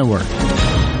News Network.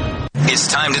 It's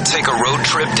time to take a road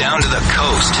trip down to the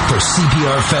coast for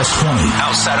CPR Fest 20.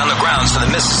 Outside on the grounds of the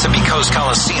Mississippi Coast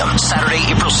Coliseum, Saturday,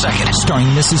 April 2nd.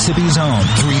 Starring Mississippi's own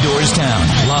Three Doors Down,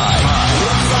 live.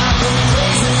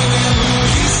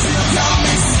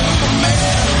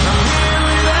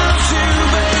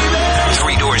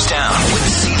 Three Doors Down with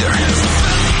Cedar.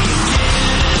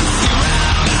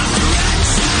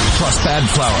 Plus Bad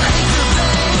Flower.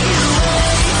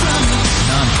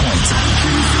 Non-Point.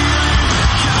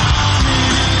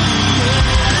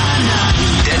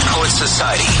 Dead Poets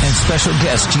Society. And special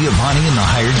guest Giovanni and the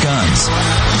Hired Guns.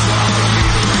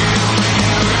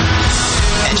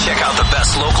 And check out the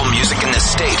best local music in the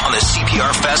state on the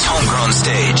CPR Fest Homegrown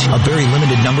stage. A very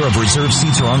limited number of reserved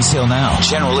seats are on sale now.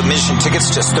 General admission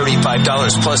tickets just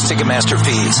 $35 plus Ticketmaster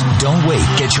fees. Don't wait.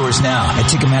 Get yours now at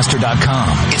Ticketmaster.com.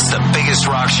 It's the biggest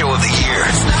rock show of the year.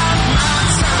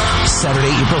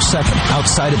 Saturday, April 2nd,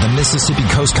 outside of the Mississippi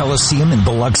Coast Coliseum in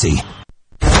Biloxi.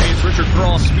 Hey, it's Richard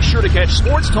Cross. Be sure to catch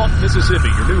Sports Talk Mississippi,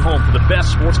 your new home for the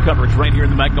best sports coverage right here in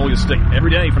the Magnolia State.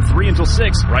 Every day from 3 until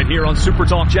 6, right here on Super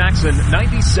Talk Jackson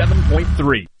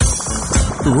 97.3.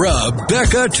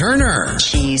 Rebecca Turner.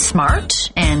 She's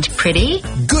smart and pretty.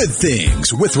 Good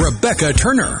Things with Rebecca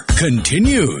Turner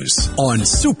continues on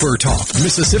Super Talk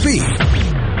Mississippi.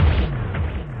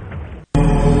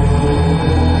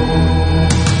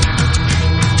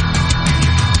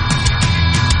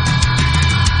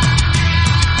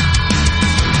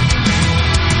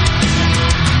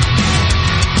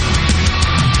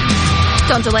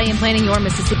 Don't delay in planning your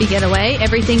Mississippi getaway.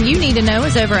 Everything you need to know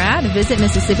is over at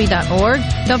visitmississippi.org.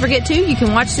 Don't forget, too, you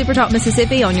can watch Super Talk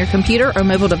Mississippi on your computer or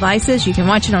mobile devices. You can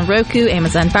watch it on Roku,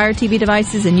 Amazon Fire TV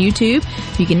devices, and YouTube.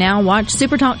 You can now watch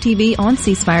Super Talk TV on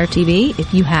C Spire TV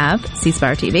if you have C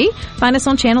Spire TV. Find us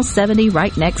on Channel 70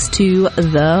 right next to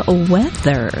the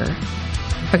weather.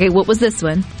 Okay, what was this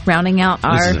one? Rounding out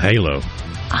our... This is Halo.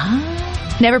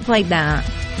 Never played that.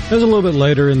 It was a little bit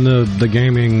later in the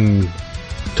gaming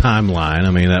timeline.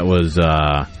 I mean, that was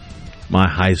my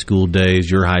high school days,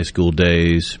 your high school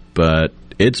days, but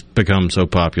it's become so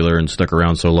popular and stuck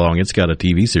around so long. It's got a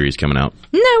TV series coming out.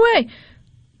 No way.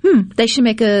 They should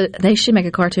make a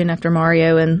cartoon after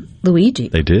Mario and Luigi.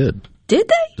 They did. Did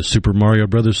they? The Super Mario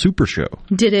Brothers Super Show.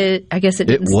 Did it? I guess it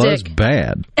didn't stick. It was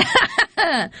bad.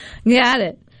 Got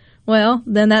it. Well,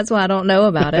 then that's why I don't know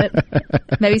about it.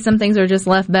 Maybe some things are just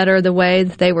left better the way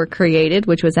that they were created,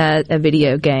 which was as a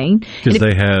video game. Because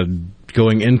they had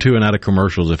going into and out of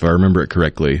commercials, if I remember it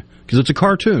correctly. Because it's a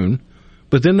cartoon,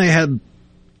 but then they had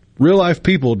real-life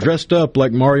people dressed up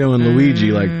like Mario and Luigi,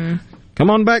 like,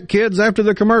 come on back, kids, after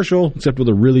the commercial, except with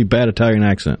a really bad Italian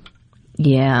accent.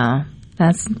 Yeah,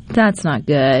 that's not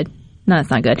good. No,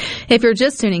 it's not good. If you're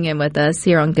just tuning in with us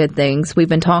here on Good Things, we've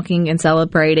been talking and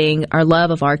celebrating our love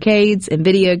of arcades and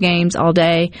video games all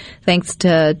day. Thanks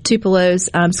to Tupelo's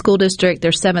school district,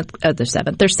 their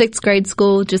sixth grade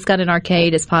school just got an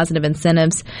arcade as positive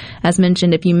incentives. As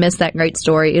mentioned, if you missed that great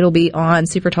story, it'll be on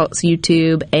Super Talk's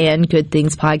YouTube and Good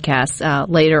Things podcast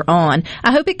later on.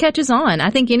 I hope it catches on.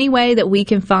 I think any way that we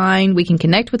can find, we can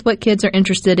connect with what kids are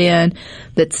interested in.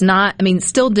 That's not,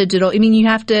 still digital. You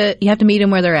have to meet them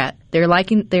where they're at.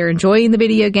 They're enjoying the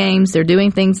video games. They're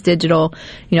doing things digital.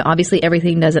 Obviously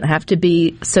everything doesn't have to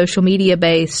be social media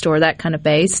based or that kind of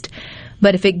based.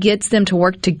 But if it gets them to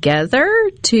work together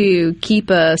to keep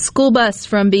a school bus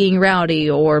from being rowdy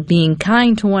or being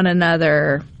kind to one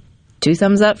another, 2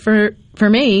 thumbs up for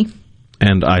me.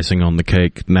 And icing on the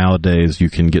cake, nowadays you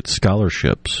can get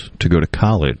scholarships to go to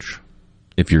college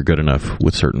if you're good enough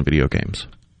with certain video games.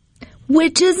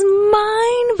 Which is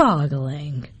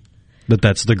mind-boggling. But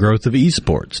that's the growth of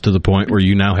esports to the point where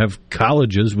you now have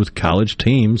colleges with college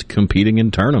teams competing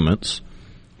in tournaments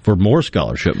for more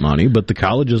scholarship money, but the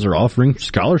colleges are offering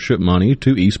scholarship money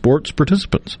to esports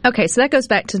participants. Okay, so that goes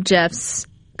back to Jeff's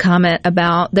comment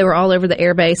about they were all over the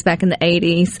airbase back in the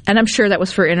 80s, and I'm sure that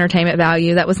was for entertainment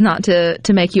value. That was not to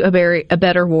make you a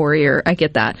better warrior. I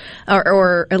get that.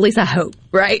 Or at least I hope,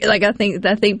 right? I think,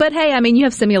 but hey, you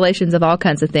have simulations of all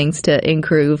kinds of things to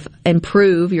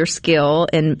improve your skill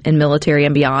in military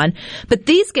and beyond. But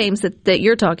these games that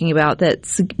you're talking about,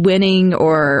 that's winning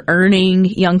or earning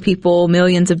young people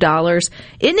millions of dollars,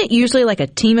 isn't it usually like a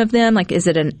team of them?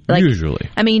 Usually.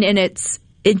 And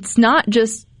it's not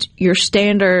just your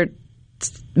standard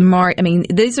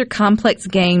these are complex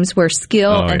games where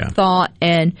skill thought,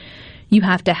 and you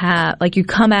have to have, you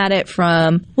come at it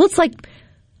from, it's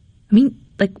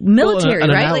military, right?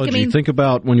 Analogy, think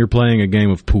about when you're playing a game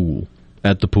of pool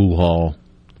at the pool hall.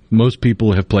 Most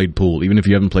people have played pool, even if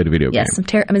you haven't played a video game. Yes,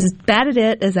 I'm as bad at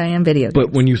it as I am video games.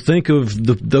 But when you think of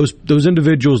those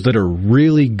individuals that are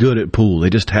really good at pool,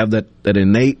 they just have that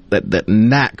innate, that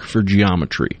knack for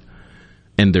geometry,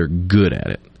 and they're good at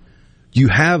it. You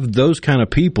have those kind of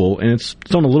people, and it's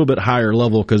on a little bit higher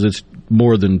level because it's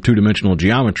more than two-dimensional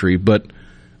geometry, but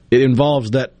it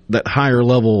involves that higher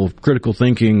level critical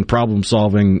thinking,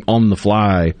 problem-solving,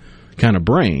 on-the-fly kind of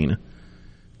brain.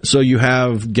 So you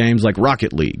have games like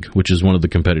Rocket League, which is one of the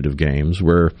competitive games,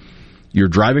 where you're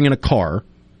driving in a car.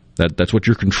 That's what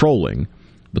you're controlling.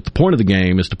 But the point of the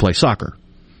game is to play soccer.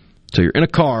 So you're in a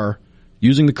car,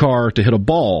 using the car to hit a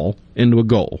ball into a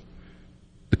goal.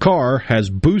 The car has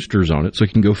boosters on it so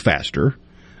it can go faster.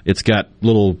 It's got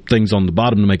little things on the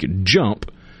bottom to make it jump.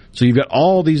 So you've got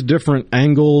all these different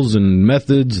angles and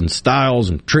methods and styles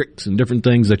and tricks and different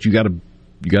things that you got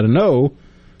to know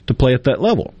to play at that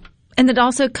level. And it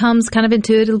also comes kind of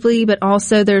intuitively, but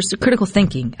also there's critical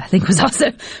thinking, I think, was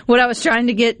also what I was trying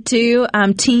to get to.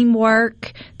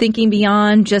 Teamwork, thinking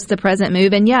beyond just the present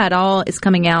move. And it all is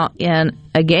coming out in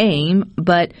a game,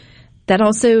 but that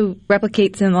also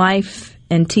replicates in life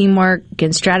and teamwork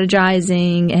and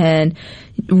strategizing and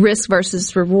risk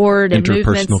versus reward and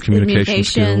movements,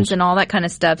 communications and all that kind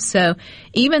of stuff. So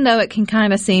even though it can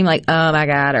kind of seem like, oh my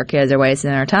God, our kids are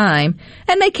wasting their time,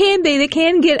 and they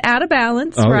can get out of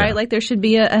balance, right? Yeah. There should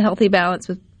be a healthy balance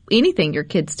with anything your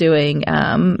kid's doing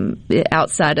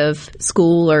outside of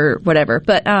school or whatever.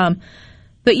 But I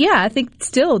think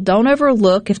still don't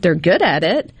overlook if they're good at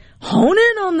it. Hone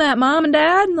in on that, mom and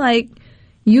dad.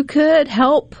 You could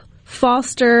help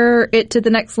foster it to the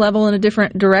next level in a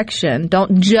different direction.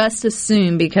 Don't just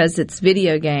assume because it's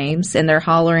video games and they're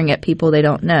hollering at people they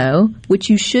don't know, which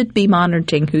you should be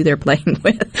monitoring who they're playing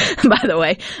with, by the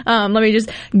way. Let me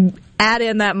just add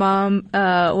in that mom,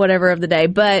 whatever of the day.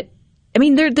 But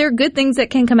there are good things that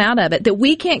can come out of it that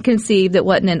we can't conceive that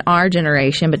wasn't in our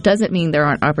generation, but doesn't mean there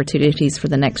aren't opportunities for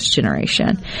the next generation.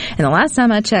 And the last time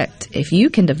I checked, if you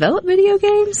can develop video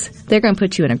games, they're going to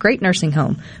put you in a great nursing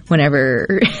home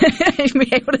whenever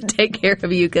be able to take care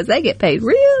of you because they get paid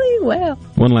really well.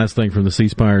 One last thing from the C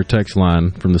Spire text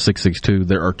line from the 662,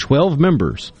 there are 12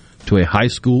 members to a high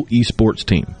school esports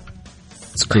team.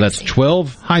 So that's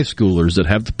 12 high schoolers that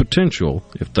have the potential,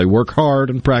 if they work hard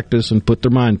and practice and put their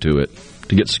mind to it,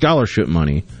 to get scholarship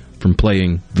money from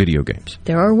playing video games.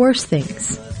 There are worse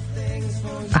things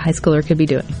a high schooler could be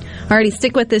doing. Alrighty,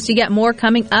 stick with this. You got more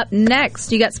coming up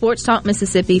next. You got Sports Talk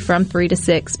Mississippi from 3 to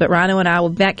 6. But Rhino and I will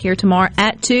be back here tomorrow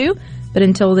at 2. But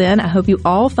until then, I hope you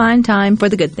all find time for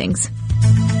the good things.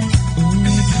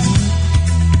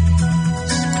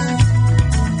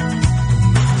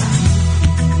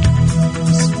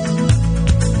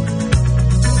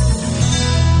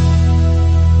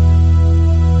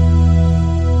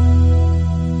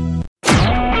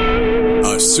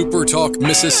 Super Talk Talk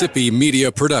Mississippi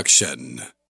Media Production.